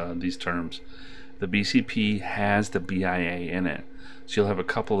these terms. The BCP has the BIA in it. So you'll have a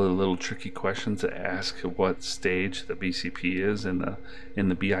couple of little tricky questions that ask what stage the BCP is in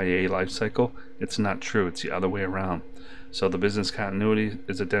the BIA lifecycle. It's not true. It's the other way around. So the business continuity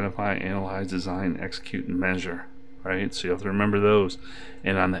is identify, analyze, design, execute, and measure. Right? So you have to remember those.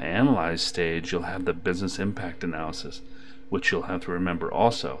 And on the analyze stage, you'll have the business impact analysis, which you'll have to remember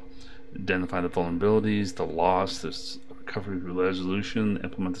also. Identify the vulnerabilities, the loss, the recovery resolution,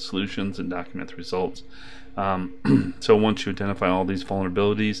 implement the solutions, and document the results. So once you identify all these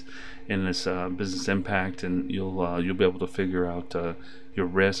vulnerabilities in this business impact, and you'll be able to figure out your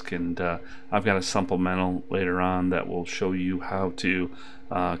risk. And I've got a supplemental later on that will show you how to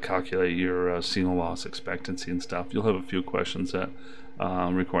calculate your signal loss expectancy and stuff. You'll have a few questions that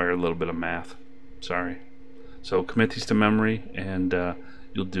require a little bit of math. Sorry. So commit these to memory, and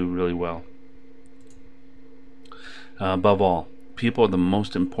you'll do really well. Above all, people are the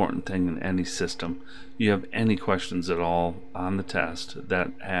most important thing in any system. You have any questions at all on the test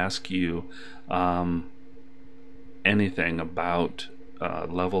that ask you anything about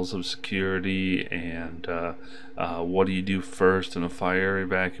levels of security and what do you do first in a fire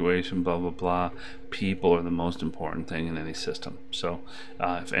evacuation, blah blah blah. People are the most important thing in any system. So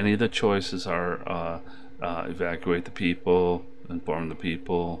if any of the choices are evacuate the people, inform the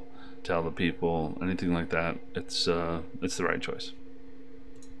people, tell the people, anything like that, it's the right choice.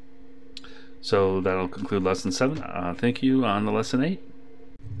 So that'll conclude lesson 7. Thank you. On to lesson 8.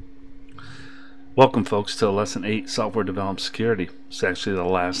 Welcome, folks, to lesson 8, software development security. It's actually the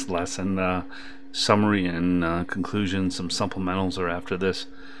last lesson. Summary and conclusion, some supplementals are after this.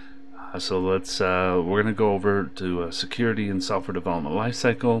 So we're going to go over to security and software development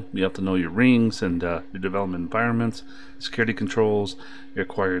lifecycle. You have to know your rings and your development environments, security controls, your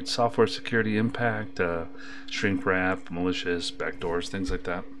acquired software security impact, shrink wrap, malicious, backdoors, things like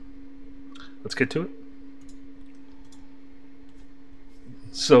that. Let's get to it.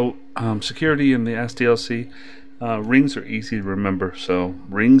 So security in the SDLC, rings are easy to remember. So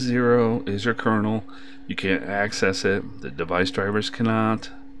ring 0 is your kernel. You can't access it. The device drivers cannot.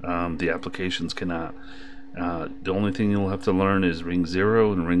 The applications cannot. The only thing you'll have to learn is ring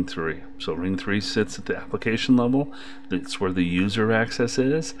 0 and ring 3. So ring 3 sits at the application level. That's where the user access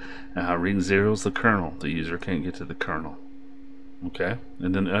is. Ring 0 is the kernel. The user can't get to the kernel. Okay,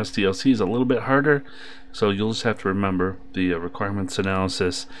 and then SDLC is a little bit harder, so you'll just have to remember the requirements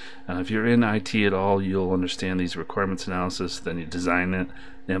analysis. If you're in IT at all, you'll understand these requirements analysis. Then you design it,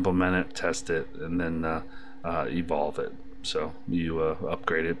 implement it, test it, and then evolve it. So you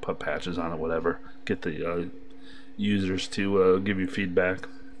upgrade it, put patches on it, whatever. Get the users to give you feedback.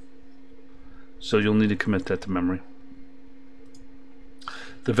 So you'll need to commit that to memory.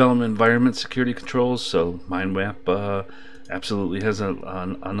 Development environment security controls. So MindMap absolutely has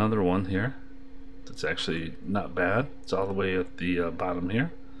another one here. That's actually not bad. It's all the way at the bottom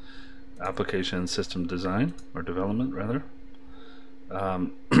here. Application system design, or development rather.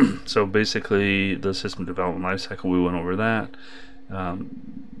 So basically the system development lifecycle, we went over that.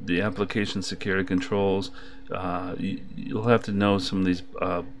 The application security controls, you'll have to know some of these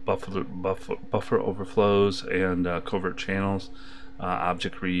buffer overflows and covert channels,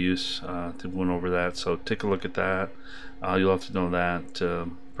 object reuse. We went over that, so take a look at that. You'll have to know that.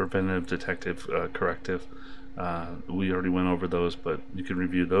 Preventative, detective, corrective. We already went over those, but you can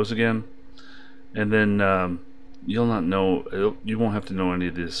review those again. And then you won't have to know any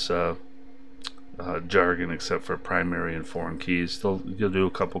of this jargon except for primary and foreign keys. You'll do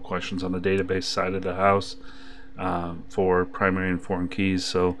a couple questions on the database side of the house for primary and foreign keys,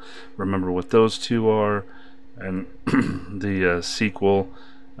 so remember what those two are. And the SQL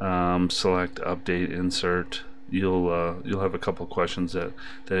select, update, insert, you'll have a couple questions that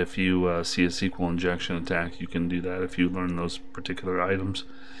if you see a SQL injection attack, you can do that if you learn those particular items.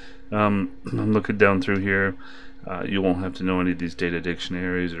 I'm looking down through here. You won't have to know any of these data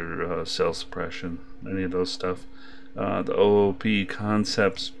dictionaries or cell suppression, any of those stuff. The OOP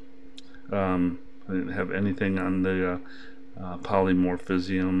concepts, I didn't have anything on the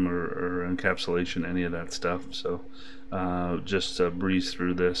polymorphism or encapsulation, any of that stuff. So just breeze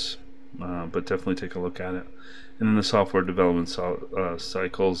through this, but definitely take a look at it. And then the software development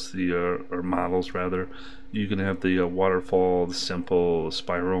cycles, or models rather. You can have the waterfall, the simple, the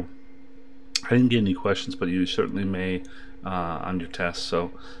spiral. I didn't get any questions, but you certainly may on your test.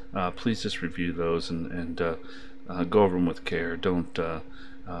 So please just review those and go over them with care. Don't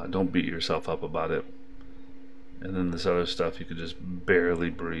beat yourself up about it. And then this other stuff you could just barely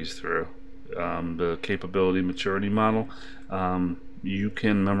breeze through. The capability maturity model. You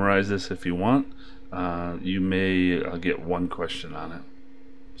can memorize this if you want. You may get one question on it.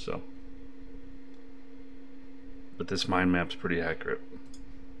 So, but this mind map's pretty accurate.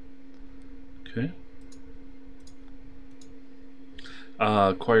 Okay.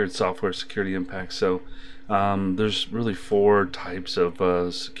 Acquired software security impacts. So there's really 4 types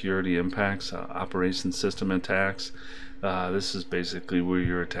of security impacts. Operation system attacks. This is basically where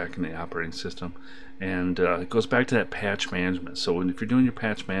you're attacking the operating system, and it goes back to that patch management. So if you're doing your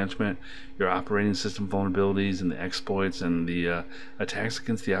patch management, your operating system vulnerabilities and the exploits and the attacks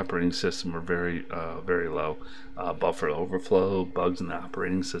against the operating system are very low. Buffer overflow, bugs in the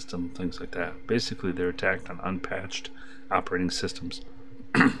operating system, things like that. Basically, they're attacked on unpatched operating systems.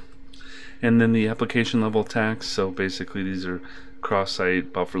 And then the application level attacks. So basically, these are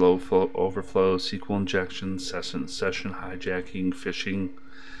cross-site, buffer overflow, SQL injection, session hijacking, phishing,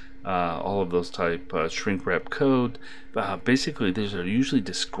 all of those type, shrink wrap code. Basically, these are usually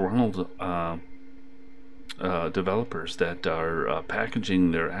disgruntled developers that are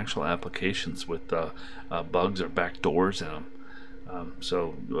packaging their actual applications with bugs or backdoors in them.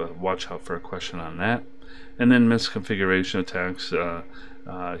 So watch out for a question on that. And then misconfiguration attacks.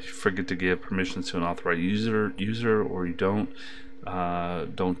 If you forget to give permissions to an authorized user, or you don't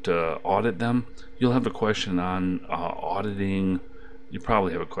audit them, you'll have a question on auditing. You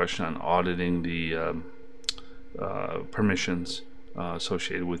probably have a question on auditing the permissions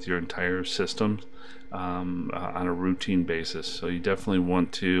associated with your entire system on a routine basis. So you definitely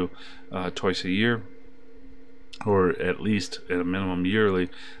want to twice a year, or at least at a minimum yearly,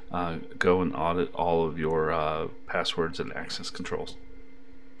 go and audit all of your passwords and access controls.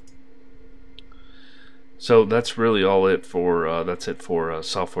 So that's really all it for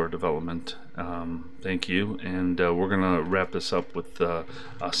software development. Thank you, and we're gonna wrap this up with a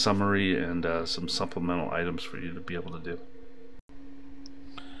summary and some supplemental items for you to be able to do.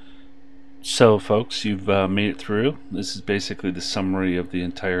 So folks, you've made it through. This is basically the summary of the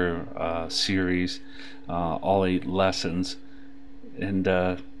entire series, all 8 lessons, and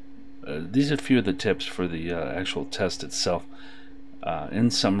these are a few of the tips for the actual test itself. In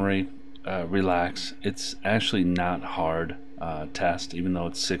summary, relax. It's actually not hard test, even though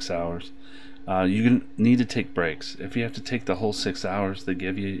it's 6 hours. You need to take breaks. If you have to take the whole 6 hours they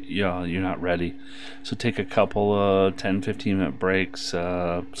give you, you're not ready. So take a couple 10-15 minute breaks,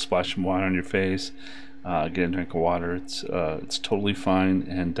 splash some water on your face, get a drink of water. It's totally fine,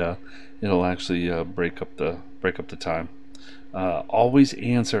 and it'll actually break up the time. Always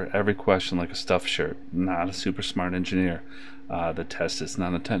answer every question like a stuffed shirt, not a super smart engineer. The test is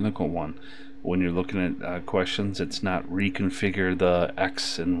not a technical one. When you're looking at questions, it's not reconfigure the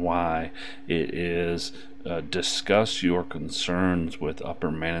X and Y. It is discuss your concerns with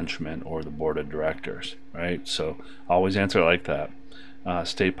upper management or the board of directors, right? So always answer like that.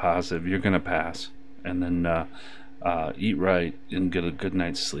 Stay positive. You're going to pass. And then eat right and get a good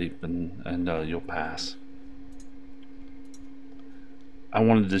night's sleep, and you'll pass. I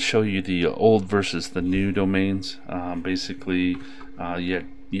wanted to show you the old versus the new domains. Basically,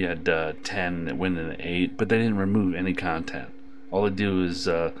 you had 10 that went into 8, but they didn't remove any content. All they do is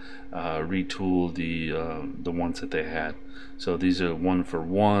retool the ones that they had. So these are 1 for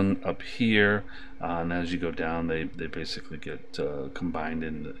 1 up here, and as you go down, they basically get combined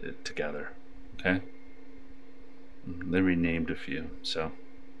in together. Okay. They renamed a few, so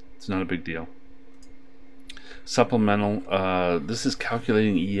it's not a big deal. Supplemental, this is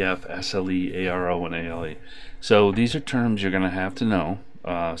calculating EF, SLE, ARO, and ALE. So these are terms you're going to have to know,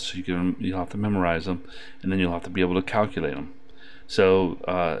 so you'll have to memorize them, and then you'll have to be able to calculate them. So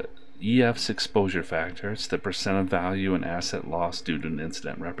EF's exposure factor, it's the percent of value and asset loss due to an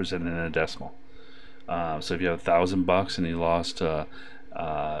incident, represented in a decimal. So if you have $1,000 and you lost 800,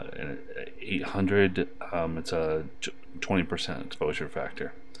 it's a 20% exposure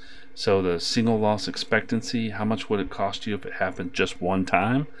factor. So the single loss expectancy, how much would it cost you if it happened just one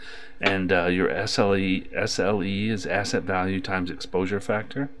time? And your SLE is asset value times exposure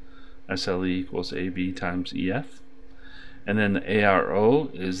factor. SLE equals AV times EF. And then the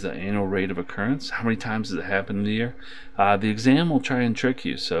ARO is the annual rate of occurrence. How many times does it happen in the year? The exam will try and trick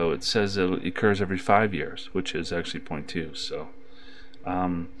you. So it says it occurs every 5 years, which is actually 0.2. So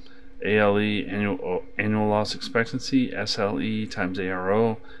ALE, annual loss expectancy, SLE times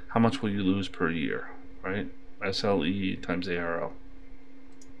ARO, how much will you lose per year, right? SLE times ARO.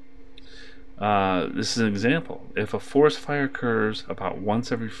 This is an example. If a forest fire occurs about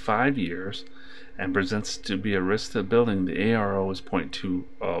once every 5 years and presents to be a risk to the building, the ARO is 0.20,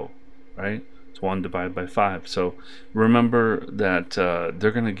 right? It's 1 divided by 5. So remember that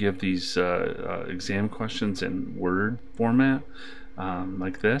they're going to give these exam questions in Word format.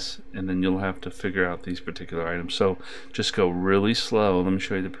 Like this, and then you'll have to figure out these particular items. So just go really slow. Let me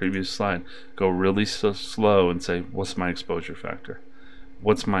show you the previous slide. Go really slow and say, what's my exposure factor?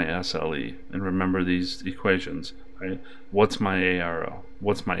 What's my SLE? And remember these equations, right? What's my ARO?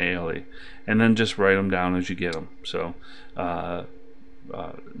 What's my ALE? And then just write them down as you get them. So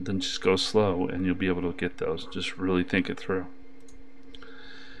then just go slow and you'll be able to get those. Just really think it through.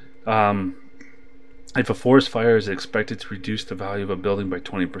 If a forest fire is expected to reduce the value of a building by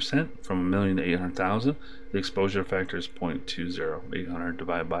 20% from 1 million to 800,000, the exposure factor is 0.20. 800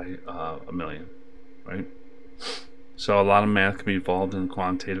 divided by 1 million, right? So a lot of math can be involved in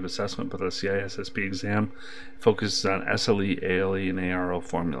quantitative assessment, but the CISSP exam focuses on SLE, ALE, and ARO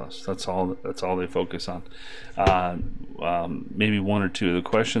formulas. That's all they focus on. Maybe 1 or 2 of the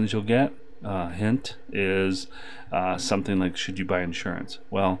questions you'll get. Hint is something like, should you buy insurance?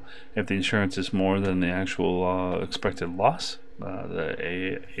 Well, if the insurance is more than the actual expected loss,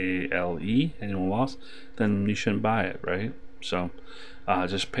 the ALE, annual loss, then you shouldn't buy it, right? So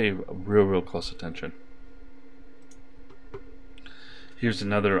just pay real close attention. Here's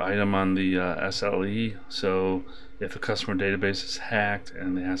another item on the SLE. So if the customer database is hacked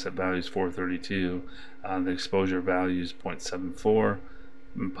and the asset value is 432, the exposure value is 0.74,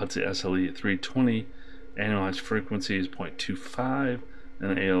 puts the SLE at 320, annualized frequency is 0.25,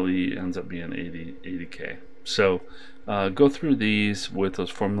 and the ALE ends up being 80K. So go through these with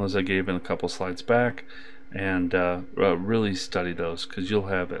those formulas I gave in a couple slides back, and really study those, because you'll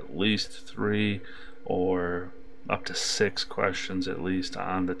have at least 3 or up to 6 questions at least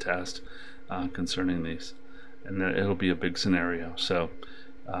on the test concerning these, and it'll be a big scenario. So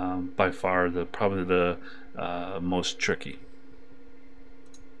by far probably the most tricky.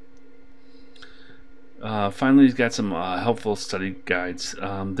 Finally, he's got some helpful study guides.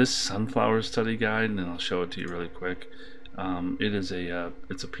 This sunflower study guide, and I'll show it to you really quick. It's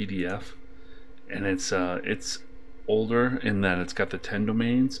a PDF, and it's older in that it's got the 10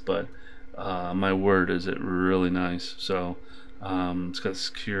 domains, but my word, is it really nice. So it's got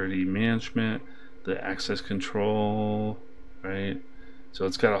security management, the access control, right? So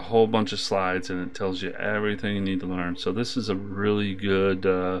it's got a whole bunch of slides and it tells you everything you need to learn. So this is a really good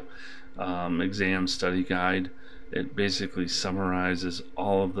exam study guide. It basically summarizes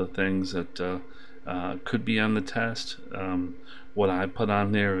all of the things that could be on the test. What I put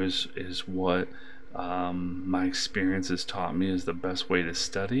on there is what my experience has taught me is the best way to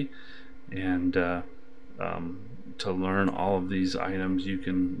study, and to learn all of these items, you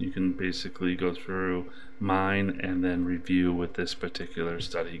can basically go through mine and then review with this particular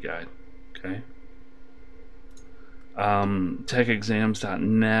study guide. Okay.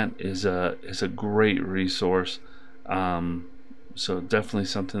 techexams.net is a great resource. So definitely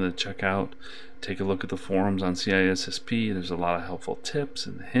something to check out. Take a look at the forums on CISSP. There's a lot of helpful tips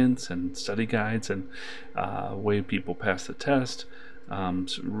and hints and study guides and way people pass the test.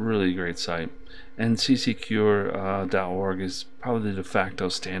 It's a really great site. And cccure.org is probably the de facto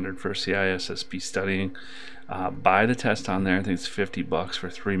standard for CISSP studying. Buy the test on there. I think it's $50 for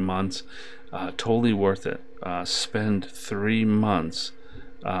 3 months. Totally worth it. Spend 3 months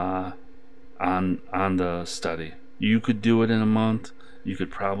on the study. You could do it in a month. You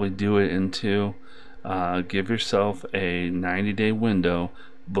could probably do it in 2. Give yourself a 90-day window.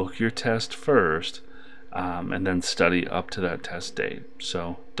 Book your test first, and then study up to that test date.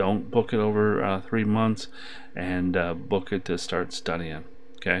 So don't book it over 3 months, and book it to start studying.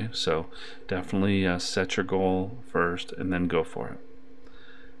 Okay, so definitely set your goal first and then go for it.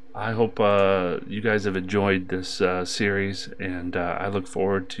 I hope you guys have enjoyed this series, and I look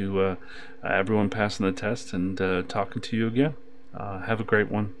forward to everyone passing the test and talking to you again. Have a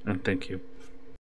great one, and thank you.